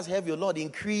 hey, that's heavy, Lord,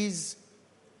 increase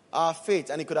our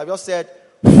faith. And he could have just said,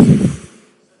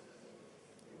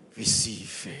 receive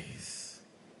faith.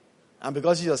 And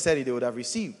because Jesus said it, they would have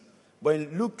received. But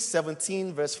in Luke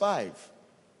 17 verse 5,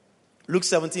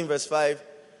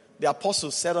 the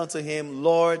apostles said unto him,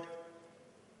 Lord,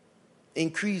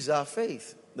 increase our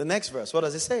faith. The next verse, what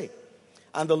does it say?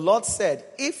 And the Lord said,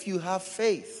 if you have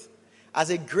faith as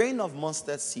a grain of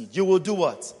mustard seed, you will do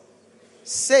what?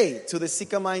 Say to the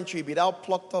sycamore tree, be thou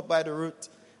plucked up by the root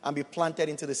and be planted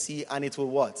into the sea, and it will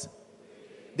what?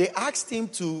 They asked him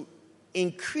to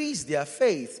increase their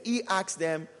faith. He asked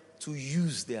them to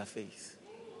use their faith.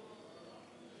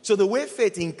 So the way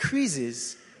faith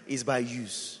increases is by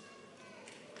use.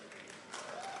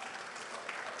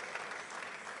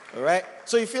 All right?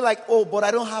 So you feel like, oh, but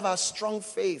I don't have a strong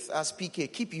faith as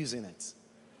PK. Keep using it.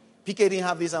 PK didn't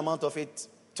have this amount of faith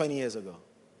 20 years ago.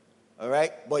 All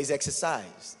right? But it's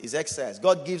exercised. It's exercised.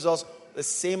 God gives us the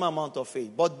same amount of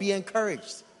faith. But be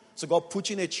encouraged. So God put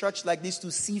you in a church like this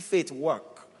to see faith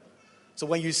work. So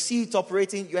when you see it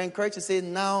operating, you're encouraged to say,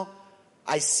 now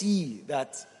I see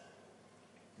that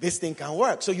this thing can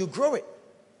work. So you grow it.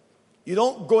 You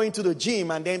don't go into the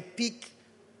gym and then pick,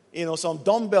 some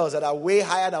dumbbells that are way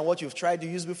higher than what you've tried to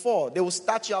use before. They will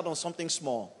start you out on something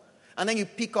small. And then you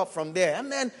pick up from there.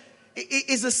 And then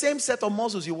it's the same set of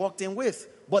muscles you walked in with.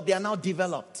 But they are now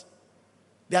developed.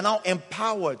 They are now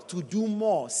empowered to do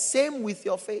more. Same with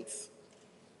your faith.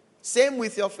 Same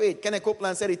with your faith. Kenneth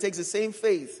Copeland said it takes the same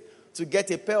faith to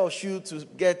get a pair of shoes to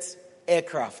get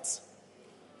aircraft.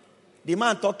 The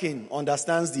man talking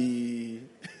understands the...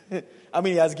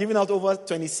 he has given out over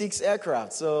 26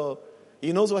 aircraft. So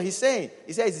he knows what he's saying.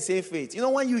 He says it's the same faith.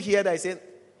 When you hear that, he said,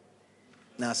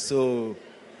 nah so.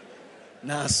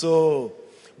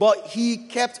 But he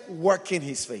kept working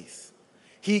his faith.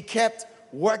 He kept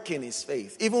working his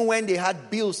faith. Even when they had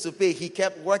bills to pay, he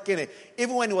kept working it.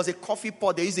 Even when it was a coffee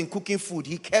pot they used in cooking food,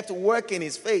 he kept working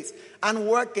his faith and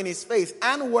working his faith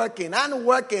and working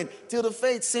till the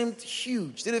faith seemed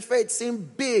huge, till the faith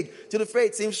seemed big, till the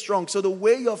faith seemed strong. So the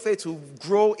way your faith will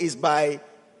grow is by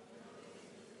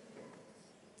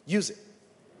use it.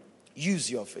 Use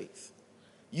your faith.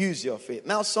 Use your faith.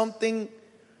 Now something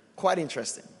quite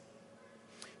interesting.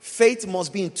 Faith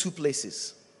must be in two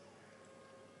places.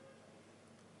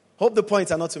 Hope the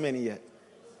points are not too many yet.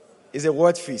 It's a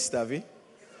word feast, Davi.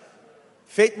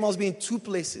 Faith must be in two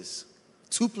places.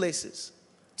 Two places.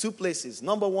 Two places.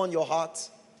 Number one, your heart.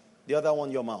 The other one,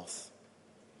 your mouth.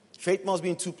 Faith must be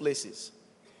in two places.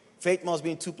 Faith must be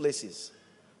in two places.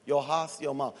 Your heart,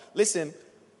 your mouth. Listen,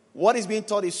 what is being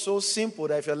taught is so simple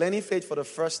that if you're learning faith for the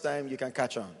first time, you can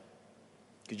catch on.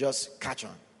 You just catch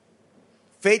on.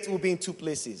 Faith will be in two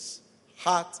places.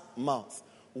 Heart, mouth.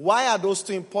 Why are those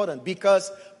two important? Because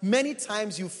many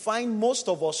times you find most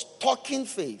of us talking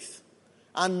faith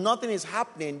and nothing is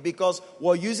happening because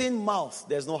we're using mouth,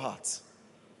 there's no heart.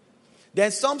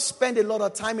 Then some spend a lot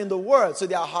of time in the word, so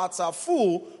their hearts are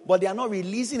full, but they are not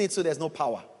releasing it, so there's no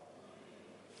power.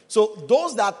 So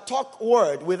those that talk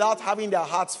word without having their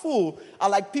hearts full are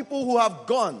like people who have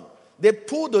gun. They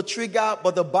pull the trigger,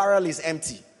 but the barrel is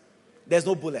empty. There's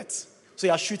no bullets. So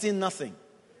you're shooting nothing.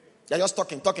 They're just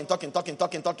talking.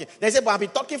 They say, but I've been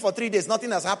talking for 3 days.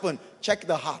 Nothing has happened. Check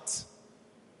the heart.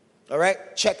 All right?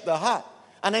 Check the heart.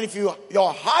 And then if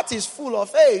your heart is full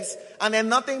of faith and then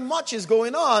nothing much is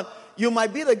going on, you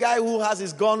might be the guy who has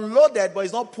his gun loaded but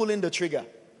he's not pulling the trigger.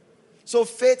 So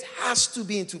faith has to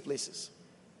be in two places.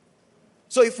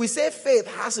 So if we say faith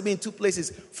has to be in two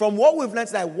places, from what we've learned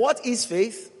tonight, what is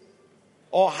faith?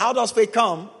 Or how does faith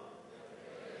come?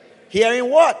 Hearing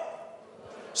what?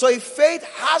 So if faith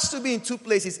has to be in two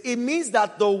places, it means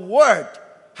that the word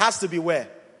has to be where?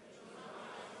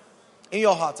 In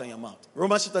your heart and your mouth.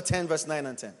 Romans chapter 10, verse 9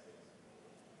 and 10.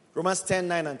 Romans 10,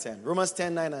 9 and 10. Romans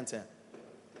 10, 9 and 10.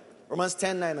 Romans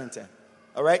 10, 9 and 10.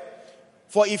 All right?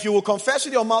 For if you will confess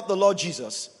with your mouth the Lord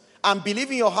Jesus and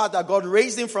believe in your heart that God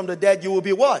raised him from the dead, you will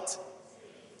be what?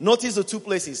 Notice the two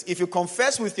places. If you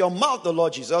confess with your mouth the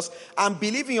Lord Jesus and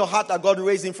believe in your heart that God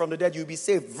raised him from the dead, you'll be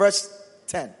saved. Verse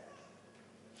 10.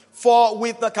 Can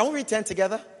we read 10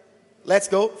 together? Let's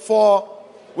go. For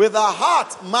with the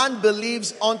heart man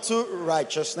believes unto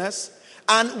righteousness,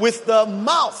 and with the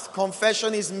mouth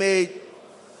confession is made.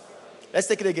 Let's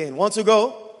take it again. Want to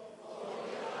go?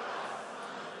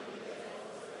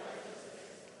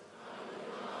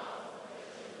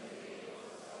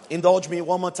 Indulge me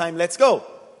one more time. Let's go.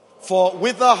 For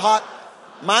with the heart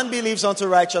man believes unto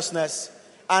righteousness,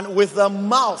 and with the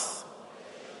mouth.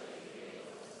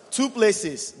 Two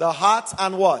places, the heart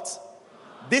and what?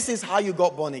 This is how you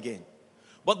got born again.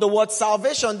 But the word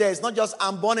salvation there is not just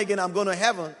I'm born again, I'm going to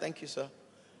heaven. Thank you, sir.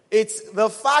 It's the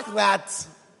fact that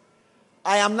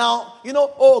I am now,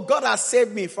 God has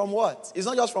saved me from what? It's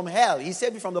not just from hell. He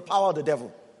saved me from the power of the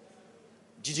devil.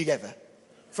 Did you get that?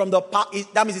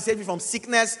 That means he saved you from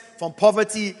sickness, from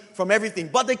poverty, from everything.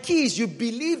 But the key is you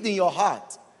believed in your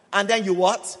heart. And then you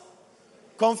what?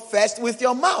 Confessed with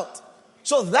your mouth.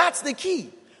 So that's the key.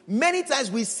 Many times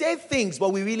we say things,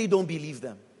 but we really don't believe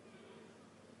them.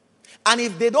 And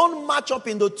if they don't match up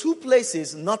in the two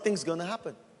places, nothing's going to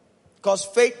happen. Because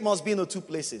faith must be in the two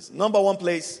places. Number one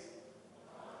place.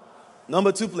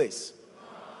 Number two place.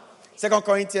 2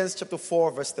 Corinthians chapter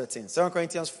 4, verse 13. 2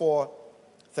 Corinthians 4,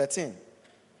 13.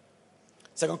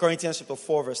 2 Corinthians chapter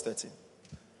 4, verse 13.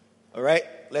 All right,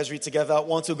 let's read together.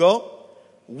 Want to go?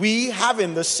 We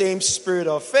having the same spirit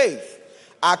of faith,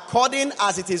 according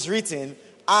as it is written,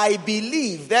 I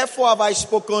believe, therefore have I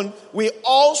spoken. We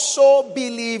also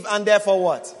believe, and therefore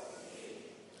what?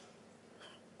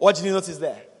 What did you notice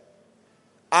there?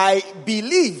 I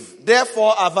believe,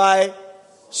 therefore have I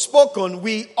spoken.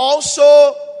 We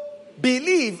also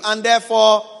believe, and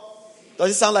therefore,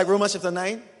 does it sound like Romans chapter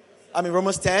 9?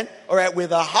 Romans 10. All right,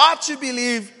 with the heart you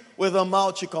believe, with the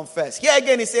mouth you confess. Here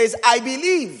again it says, I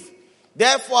believe,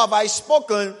 therefore have I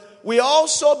spoken. We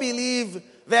also believe,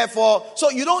 therefore. So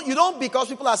you don't because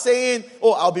people are saying,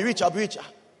 oh, I'll be rich.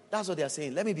 That's what they are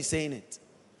saying. Let me be saying it.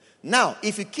 Now,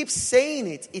 if you keep saying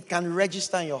it, it can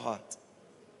register in your heart.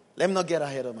 Let me not get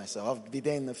ahead of myself. I'll be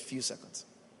there in a few seconds.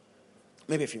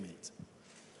 Maybe a few minutes.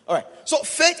 All right. So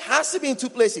faith has to be in two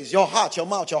places. Your heart, your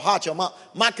mouth, your heart, your mouth.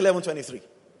 Mark 11:23.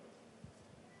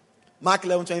 Mark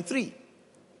 11:23.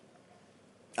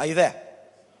 Are you there?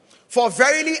 For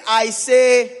verily I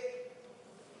say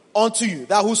unto you,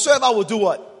 that whosoever will do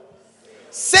what?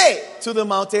 Say to the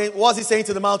mountain. What's he saying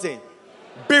to the mountain?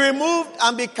 Be removed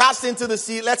and be cast into the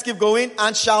sea. Let's keep going.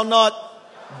 And shall not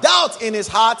doubt in his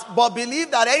heart, but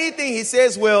believe that anything he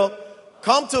says will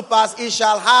come to pass. He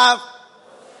shall have.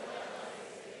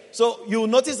 So you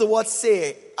notice the word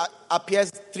say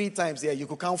appears 3 times here. You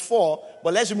could count 4,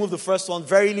 but let's remove the first one.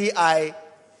 Verily I.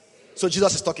 So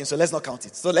Jesus is talking, so let's not count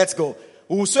it. So let's go.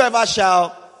 Whosoever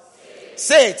shall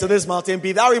say to this mountain,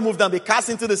 be thou removed and be cast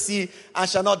into the sea, and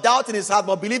shall not doubt in his heart,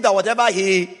 but believe that whatever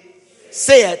he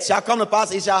saith shall come to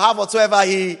pass. He shall have whatsoever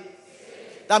he.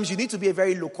 That means you need to be a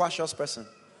very loquacious person.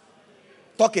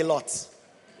 Talk a lot.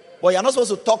 But you're not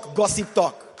supposed to talk gossip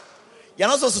talk. You're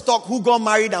not supposed to talk who got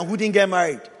married and who didn't get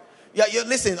married.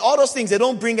 Listen, all those things, they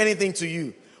don't bring anything to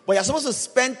you. But you're supposed to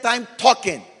spend time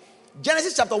talking.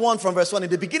 Genesis chapter 1 from verse 1. In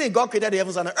the beginning, God created the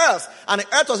heavens and the earth. And the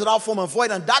earth was without form and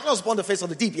void, and darkness was upon the face of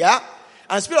the deep. Yeah?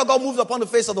 And the Spirit of God moved upon the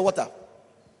face of the water.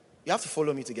 You have to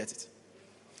follow me to get it.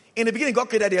 In the beginning, God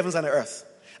created the heavens and the earth.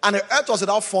 And the earth was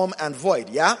without form and void.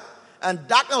 Yeah? And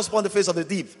darkness was upon the face of the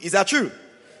deep. Is that true?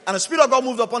 And the Spirit of God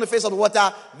moved upon the face of the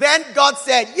water. Then God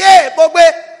said, yeah,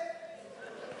 Bogbe.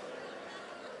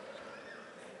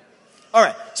 All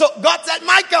right. So God said,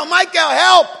 Michael,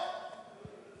 help.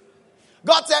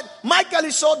 God said, Michael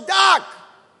is so dark.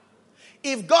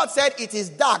 If God said it is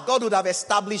dark, God would have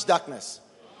established darkness.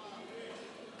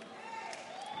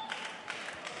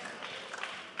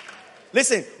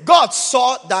 Listen, God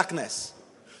saw darkness.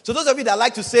 So those of you that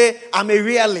like to say, I'm a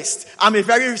realist, I'm a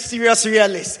very serious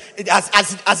realist,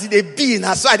 as it a be,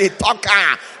 that's why they talk,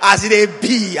 as it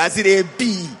a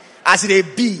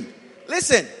be.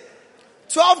 Listen,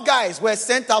 12 guys were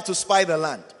sent out to spy the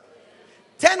land.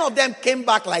 10 of them came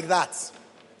back like that.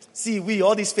 See,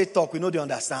 all this faith talk, we know they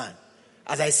understand.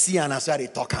 As I see and as why they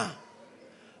talk.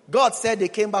 God said they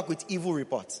came back with evil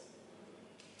reports.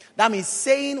 That means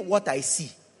saying what I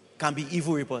see can be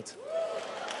evil report.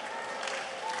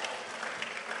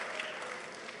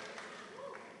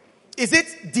 Is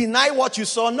it deny what you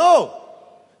saw? No.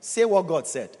 Say what God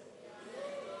said.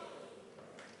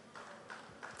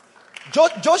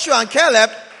 Joshua and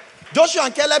Caleb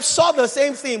saw the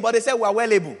same thing, but they said, we're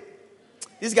well able.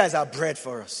 These guys are bred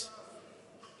for us.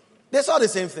 They saw the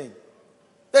same thing.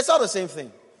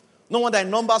 No wonder in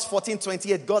Numbers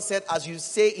 14:28, God said, as you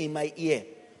say in my ear,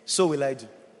 so will I do.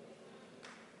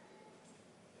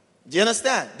 Do you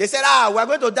understand? They said, we're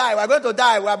going to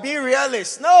die, we're being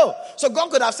realists. No. So God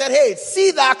could have said, hey,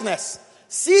 see darkness.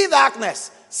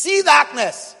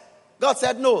 God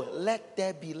said, no, let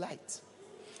there be light.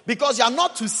 Because you are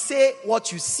not to say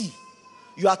what you see.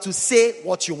 You are to say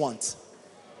what you want.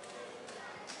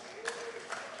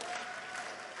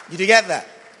 Did you get that?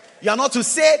 You are not to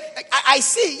say, I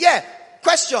see, yeah.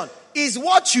 Question, is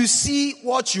what you see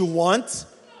what you want?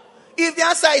 If the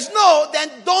answer is no, then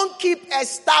don't keep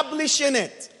establishing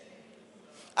it.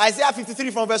 Isaiah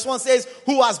 53 from verse 1 says,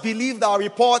 who has believed our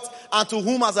report, and to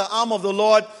whom has the arm of the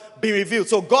Lord been revealed?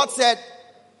 So God said,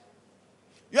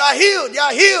 you are healed.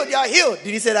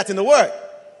 Did he say that in the word?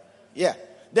 Yeah.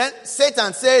 Then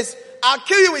Satan says, I'll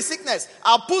kill you with sickness.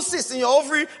 I'll put cysts in your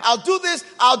ovary. I'll do this.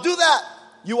 I'll do that.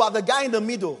 You are the guy in the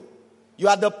middle. You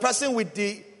are the person with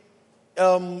the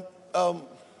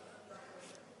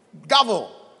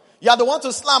gavel. You are the one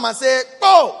to slam and say,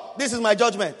 oh, this is my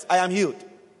judgment. I am healed.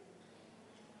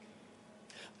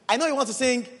 I know you want to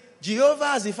sing, Jehovah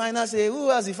has the final say. Who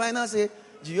has the final say?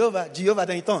 Jehovah,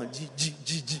 then you turn.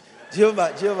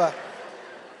 Jehovah.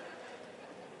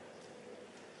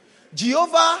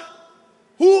 Jehovah,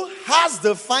 who has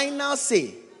the final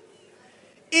say,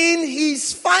 in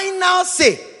his final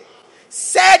say,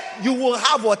 said you will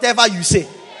have whatever you say.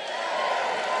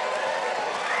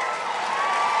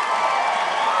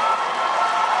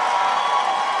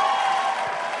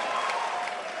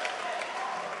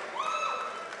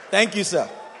 Thank you, sir.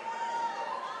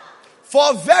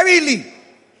 For verily,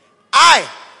 I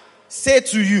say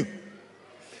to you,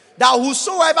 that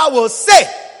whosoever will say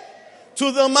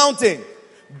to the mountain,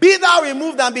 be thou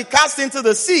removed and be cast into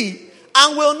the sea,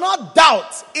 and will not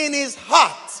doubt in his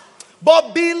heart,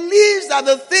 but believes that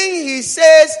the thing he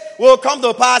says will come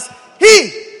to pass,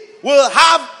 he will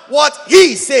have what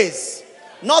he says,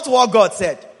 not what God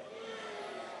said.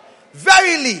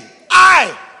 Verily,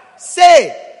 I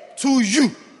say to you,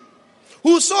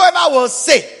 whosoever will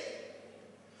say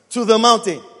to the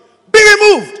mountain, be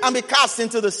removed and be cast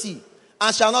into the sea,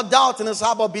 and shall not doubt in his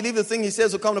heart, but believe the thing he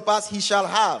says will come to pass, he shall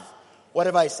have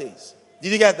whatever he says.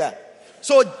 Did you get that?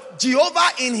 So Jehovah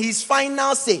in his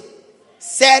final say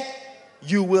said,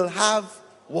 you will have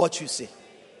what you say.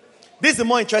 This is the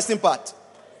more interesting part.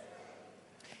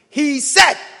 He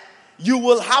said, you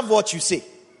will have what you say.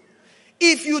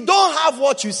 If you don't have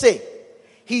what you say,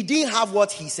 he didn't have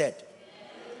what he said.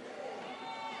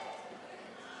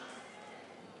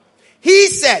 He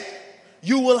said,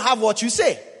 you will have what you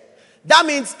say. That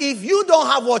means if you don't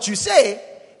have what you say,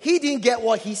 he didn't get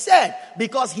what he said,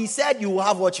 because he said you will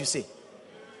have what you say.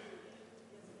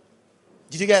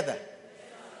 Did you get that?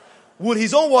 Would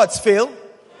his own words fail?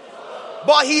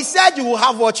 But he said you will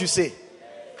have what you say.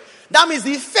 That means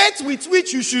the faith with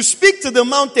which you should speak to the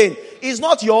mountain is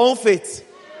not your own faith.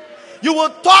 You will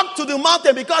talk to the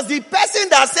mountain because the person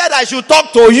that said I should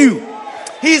talk to you,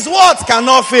 his words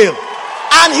cannot fail.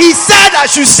 And he said I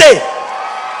should say.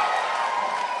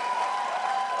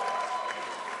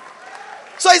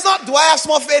 So it's not, do I have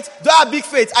small faith? Do I have big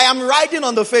faith? I am riding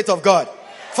on the faith of God.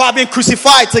 For I've been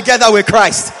crucified together with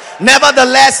Christ.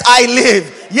 Nevertheless I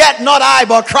live. Yet not I,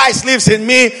 but Christ lives in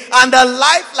me. And the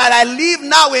life that I live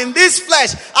now in this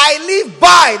flesh, I live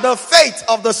by the faith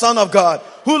of the Son of God,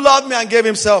 who loved me and gave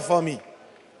himself for me.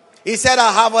 He said,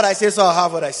 I'll have what I say, so I'll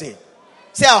have what I say.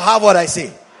 Say, I'll have what I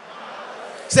say.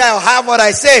 Say, I'll have what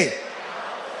I say.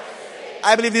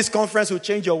 I believe this conference will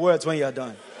change your words when you're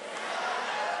done.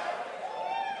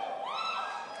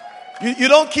 You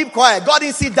don't keep quiet. God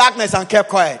didn't see darkness and kept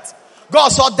quiet. God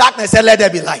saw darkness and said, let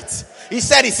there be light. He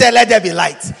said, let there be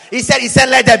light. He said,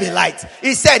 let there be light.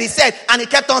 He said, and he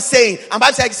kept on saying, and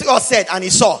Bible said, God said, and he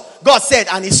saw. God said,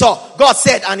 and he saw. God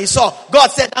said, and he saw.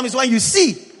 God said, that means when you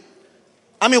see.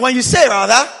 When you say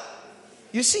rather,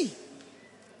 you see.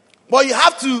 But you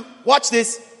have to, watch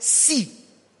this, see.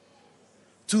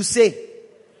 To say.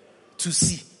 To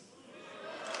see.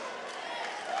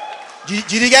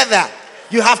 Did you get that?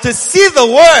 You have to see the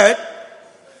word,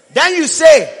 then you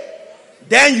say,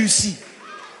 then you see.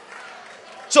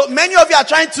 So many of you are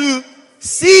trying to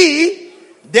see,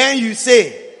 then you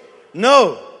say.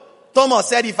 No. Thomas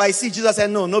said, if I see, Jesus said,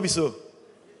 no, no be so.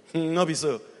 No be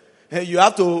so. You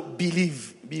have to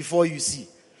believe before you see.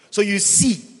 So you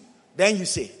see, then you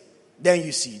say, then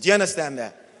you see. Do you understand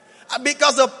that?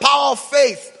 Because the power of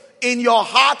faith in your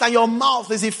heart and your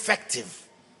mouth is effective.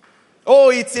 Oh,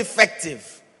 it's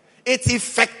effective. It's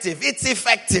effective. It's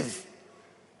effective.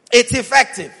 It's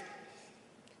effective.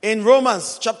 In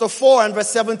Romans chapter 4 and verse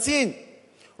 17.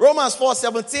 Romans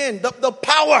 4:17. The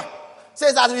power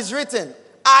says that it is written,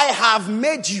 I have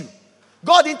made you.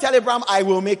 God didn't tell Abraham, I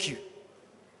will make you.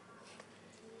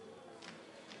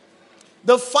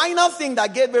 The final thing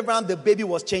that gave Abraham the baby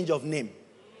was change of name.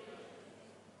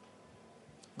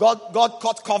 God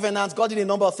cut covenants. God did a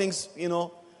number of things,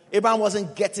 Abraham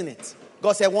wasn't getting it.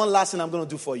 God said, one last thing I'm going to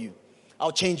do for you.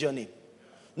 I'll change your name.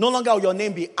 No longer will your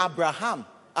name be Abram.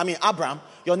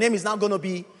 Your name is now going to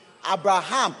be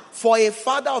Abraham. For a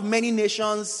father of many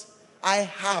nations, I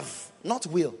have. Not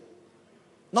will.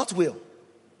 Not will.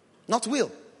 Not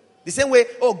will. The same way,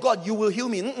 oh God, you will heal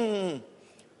me.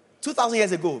 2,000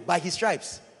 years ago, by his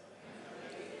stripes.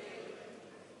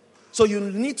 So you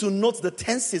need to note the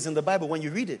tenses in the Bible when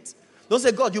you read it. Don't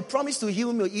say, God, you promised to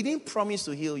heal me. He didn't promise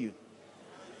to heal you.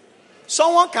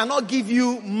 Someone cannot give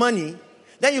you money.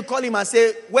 Then you call him and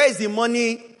say, where is the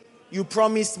money you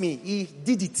promised me? He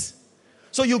did it.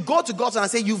 So you go to God and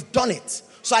say, you've done it.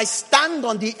 So I stand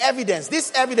on the evidence.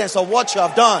 This evidence of what you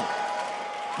have done.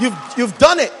 You've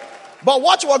done it. But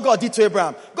watch what God did to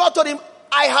Abraham. God told him,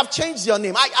 I have changed your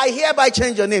name. I hereby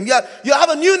change your name. You have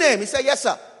a new name. He said, yes,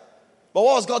 sir. But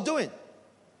what was God doing?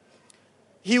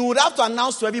 He would have to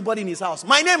announce to everybody in his house,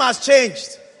 my name has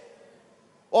changed.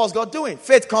 What was God doing?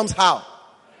 Faith comes how?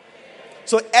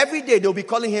 So every day they'll be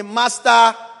calling him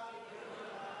Master.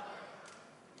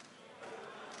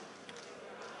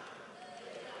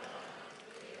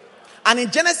 And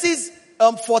in Genesis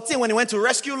 14, when he went to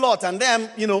rescue Lot and them,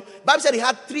 Bible said he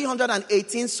had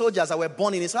 318 soldiers that were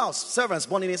born in his house. Servants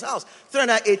born in his house.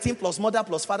 318 plus mother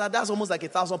plus father. That's almost like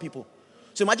 1,000 people.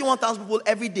 So imagine 1,000 people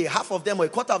every day, half of them or a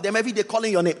quarter of them every day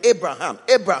calling your name. Abraham,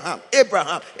 Abraham,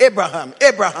 Abraham, Abraham,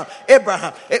 Abraham,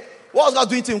 Abraham. What was God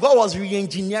doing to him? God was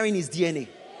re-engineering his DNA.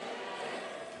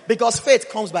 Because faith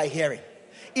comes by hearing.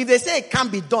 If they say it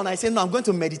can't be done, I say, no, I'm going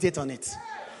to meditate on it.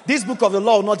 This book of the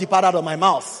law will not depart out of my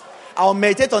mouth. I will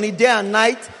meditate on it day and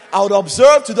night. I would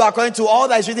observe to do according to all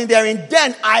that is written therein.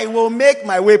 Then I will make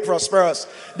my way prosperous.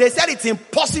 They said it's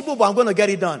impossible, but I'm going to get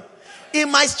it done.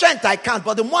 In my strength, I can't.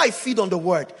 But the more I feed on the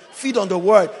word, feed on the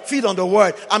word, feed on the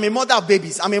word. I'm a mother of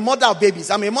babies. I'm a mother of babies.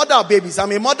 I'm a mother of babies.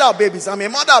 I'm a mother of babies. I'm a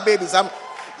mother of babies.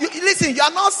 Listen, you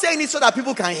are not saying it so that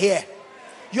people can hear.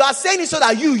 You are saying it so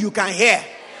that you can hear.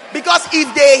 Because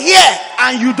if they hear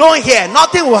and you don't hear,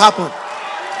 nothing will happen.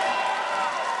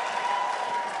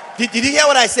 Did you hear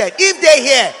what I said? If they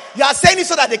hear, you are saying it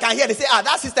so that they can hear. They say,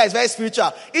 that sister is very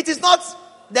spiritual. It is not,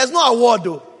 there's no award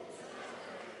though.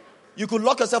 You could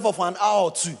lock yourself up for an hour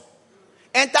or two.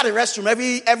 Enter the restroom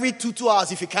every 2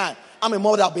 hours if you can. I'm a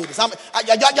mother of babies.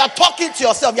 You're talking to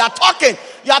yourself.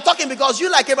 You're talking because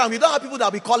you like Abraham. You don't have people that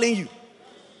will be calling you.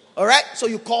 All right? So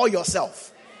you call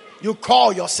yourself. You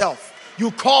call yourself.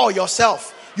 You call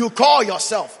yourself. You call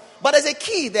yourself. But there's a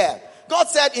key there. God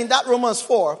said in that Romans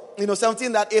 4,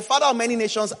 17, that a father of many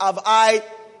nations have I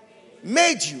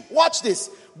made you. Watch this.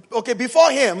 Okay,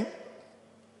 before him,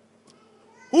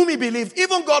 whom he believed,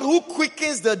 even God who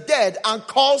quickens the dead and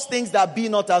calls things that be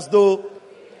not as though.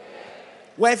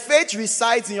 When faith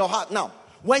resides in your heart. Now,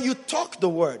 when you talk the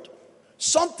word,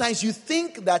 sometimes you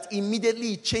think that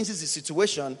immediately it changes the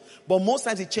situation, but most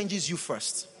times it changes you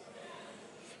first.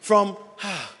 From,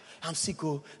 I'm sick,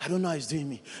 I don't know how it's doing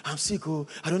me. I'm sick,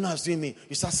 I don't know how it's doing me.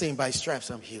 You start saying, by stripes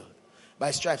I'm healed.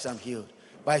 By stripes I'm healed.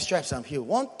 By stripes I'm healed.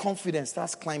 One confidence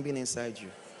starts climbing inside you.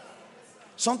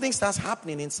 Something starts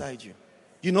happening inside you.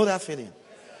 You know that feeling?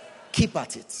 Keep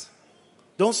at it.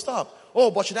 Don't stop.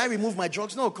 But should I remove my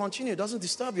drugs? No, continue. It doesn't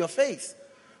disturb your faith.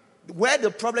 Where the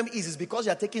problem is because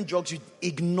you are taking drugs, you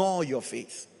ignore your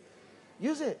faith.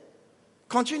 Use it.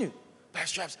 Continue. By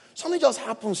stripes. Something just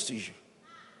happens to you.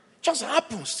 Just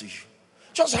happens to you.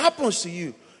 Just happens to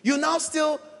you. You now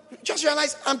still just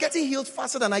realize I'm getting healed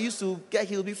faster than I used to get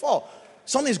healed before.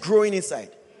 Something is growing inside.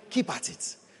 Keep at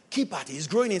it. Keep at it. It's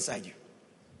growing inside you.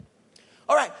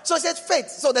 All right. So it says faith.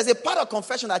 So there's a part of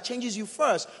confession that changes you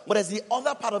first, but there's the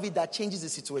other part of it that changes the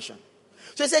situation.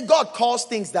 So it said God calls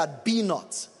things that be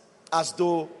not as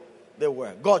though they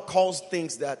were. God calls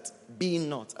things that be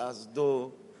not as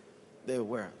though they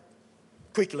were.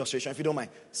 Quick illustration, if you don't mind.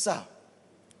 Sir,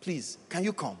 please, can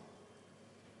you come?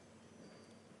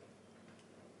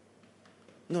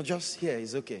 No, just here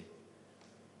is okay.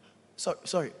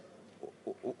 Sorry.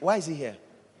 Why is he here?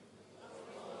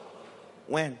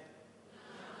 When?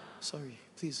 Sorry,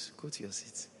 please go to your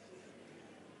seat.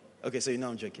 Okay, so you know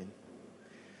I'm joking.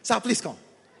 Sir, please come.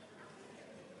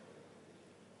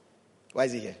 Why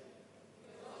is he here?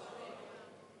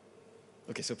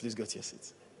 Okay, so please go to your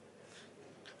seat.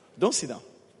 Don't sit down.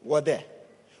 We're there.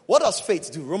 What does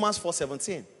faith do? Romans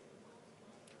 4:17.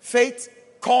 Faith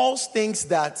calls things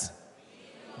that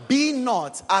be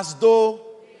not as though.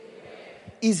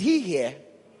 Is he here?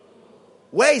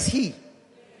 Where is he?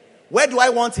 Where do I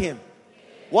want him?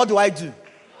 What do I do?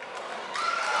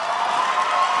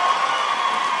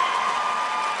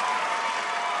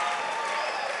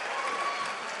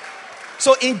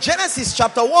 So in Genesis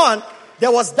chapter 1,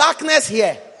 there was darkness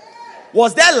here.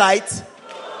 Was there light?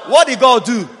 What did God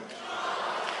do?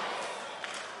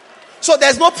 So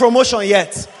there's no promotion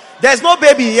yet. There's no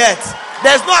baby yet.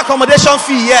 There's no accommodation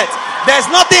fee yet. There's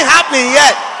nothing happening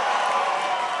yet.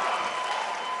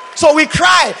 So we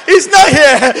cry, it's not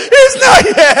here. It's not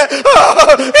here.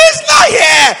 Oh, it's not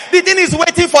here. The thing is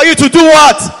waiting for you to do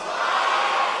what?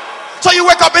 So you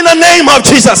wake up in the name of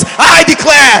Jesus. I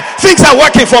declare things are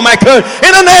working for my good.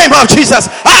 In the name of Jesus,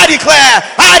 I declare.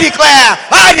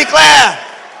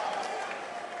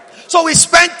 So we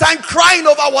spend time crying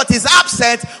over what is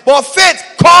absent, but faith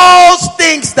calls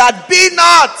things that be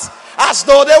not as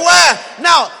though they were.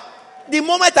 Now, the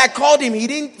moment I called him, he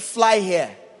didn't fly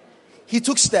here. He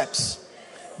took steps.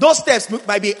 Those steps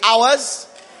might be hours.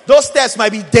 Those steps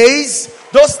might be days.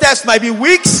 Those steps might be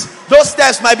weeks. Those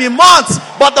steps might be months.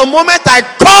 But the moment I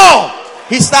call,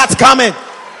 he starts coming.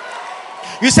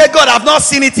 You say, God, I've not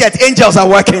seen it yet. Angels are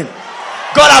working.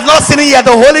 God, I've not seen it yet.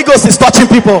 The Holy Ghost is touching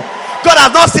people. God,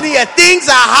 I've not seen it yet. Things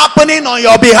are happening on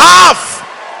your behalf.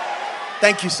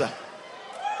 Thank you, sir.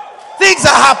 Things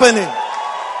are happening.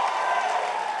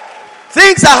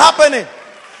 Things are happening.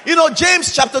 You know,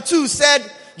 James chapter 2 said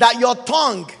that your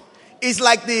tongue is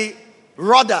like the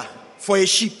rudder for a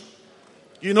ship.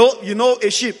 You know a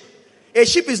ship. A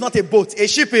ship is not a boat. A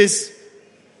ship is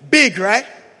Big, right?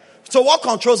 So what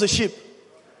controls the ship?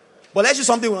 But let's do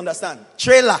something we understand.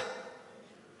 Trailer.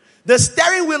 The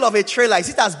steering wheel of a trailer, is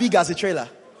it as big as a trailer?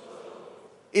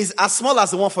 It's as small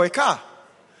as the one for a car.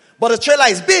 But the trailer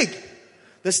is big.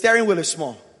 The steering wheel is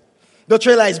small. The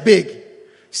trailer is big.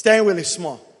 Steering wheel is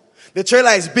small. The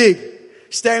trailer is big.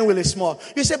 Steering wheel is small.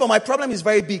 You say, but my problem is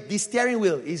very big. The steering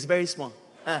wheel is very small.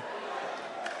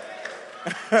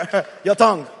 Your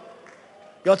tongue.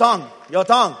 Your tongue. Your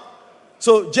tongue.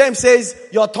 So James says,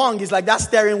 your tongue is like that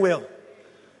steering wheel.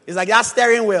 It's like that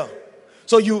steering wheel.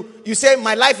 So you say,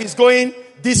 my life is going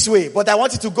this way, but I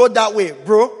want it to go that way.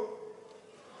 Bro,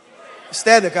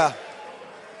 steer the car.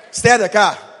 Steer the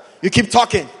car. You keep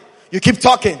talking. You keep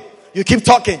talking. You keep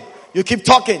talking. You keep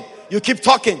talking. You keep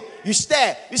talking. You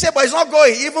stare. You say, but it's not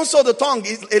going. Even so, the tongue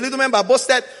is a little member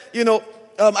boasted,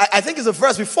 I think it's the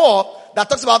verse before that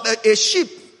talks about a sheep.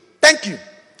 Thank you.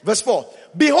 Verse 4.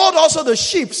 Behold also the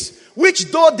sheep,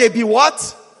 which though they be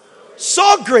what?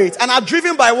 So great, and are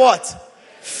driven by what?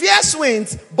 Fierce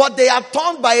winds, but they are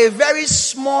turned by a very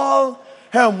small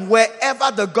helm wherever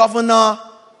the governor,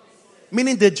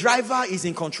 meaning the driver, is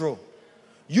in control.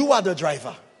 You are the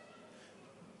driver.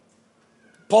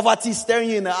 Poverty staring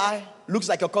you in the eye. Looks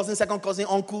like your cousin, second cousin,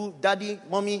 uncle, daddy,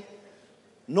 mommy.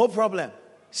 No problem.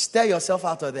 Stare yourself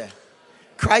out of there.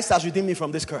 Christ has redeemed me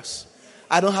from this curse.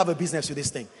 I don't have a business with this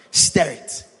thing. Stare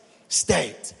it. Stare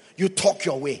it. You talk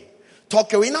your way.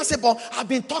 Talk your way. Now say, but I've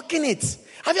been talking it.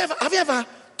 Have you ever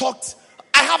talked?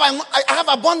 I have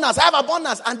abundance. I have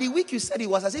abundance. And the week you said it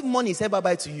was as if money said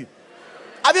bye-bye to you.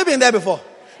 Have you been there before?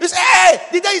 You say, hey,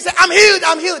 the day you say,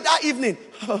 I'm healed that evening.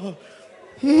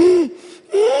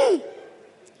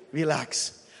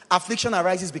 Relax. Affliction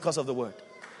arises because of the word.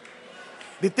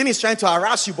 The thing is trying to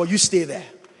harass you, but you stay there.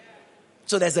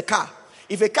 So there's a car.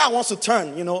 If a car wants to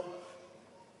turn, a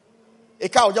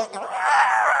car will just,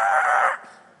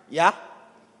 yeah?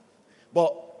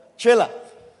 But trailer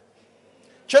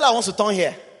wants to turn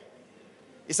here.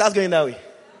 It starts going that way.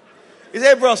 You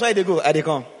say, bro, where they go? They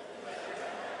come.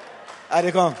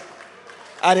 They come.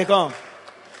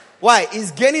 Why?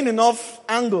 It's gaining enough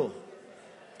angle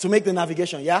to make the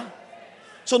navigation, yeah?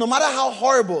 So no matter how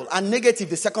horrible and negative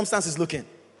the circumstance is looking,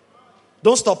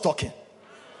 don't stop talking.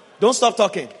 Don't stop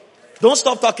talking. Don't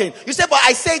stop talking. You say, but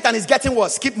I say it and it's getting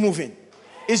worse. Keep moving.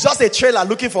 It's just a trailer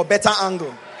looking for better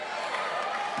angle.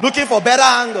 Looking for better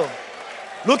angle.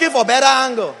 Looking for better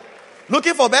angle.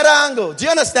 Looking for better angle. Do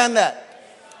you understand that?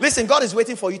 Listen, God is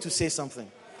waiting for you to say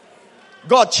something.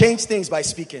 God changed things by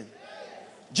speaking.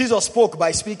 Jesus spoke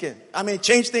by speaking.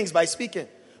 Changed things by speaking.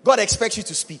 God expects you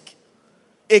to speak.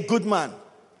 A good man,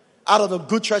 out of the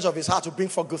good treasure of his heart, will bring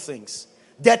forth good things.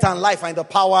 Death and life are in the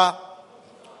power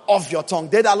of your tongue.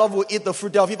 They that love will eat the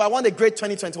fruit thereof. If I want a great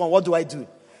 2021, what do I do?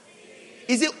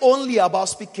 Is it only about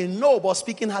speaking? No, but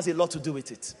speaking has a lot to do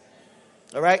with it.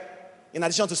 All right? In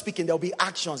addition to speaking, there will be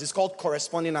actions. It's called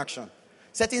corresponding action.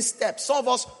 Certain steps. Some of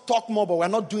us talk more, but we're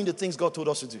not doing the things God told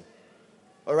us to do.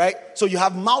 All right? So you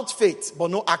have mouth faith,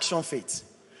 but no action faith.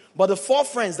 But the 4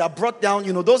 friends that brought down,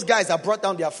 those guys that brought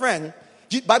down their friend,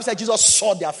 the Bible said Jesus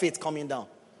saw their faith coming down.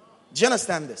 Do you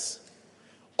understand this?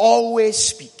 Always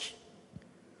speak.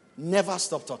 Never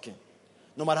stop talking.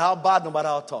 No matter how bad, no matter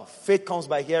how tough. Faith comes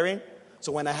by hearing.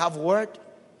 So when I have word,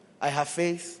 I have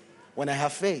faith. When I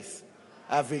have faith,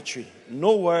 I have victory.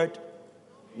 No word,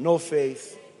 no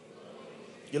faith.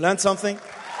 You learned something?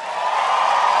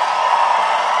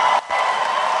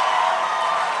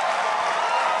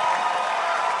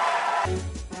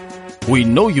 We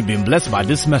know you've been blessed by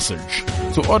this message.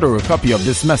 To order a copy of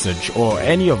this message or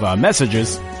any of our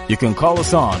messages, you can call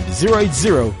us on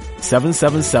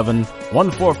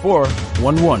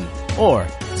 080-777-14411 or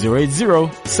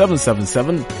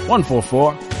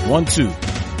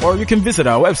 080-777-14412. Or you can visit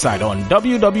our website on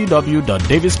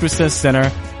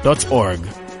www.davidschristiancenter.org.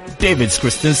 David's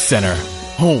Christian Center,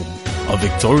 home of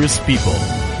victorious people.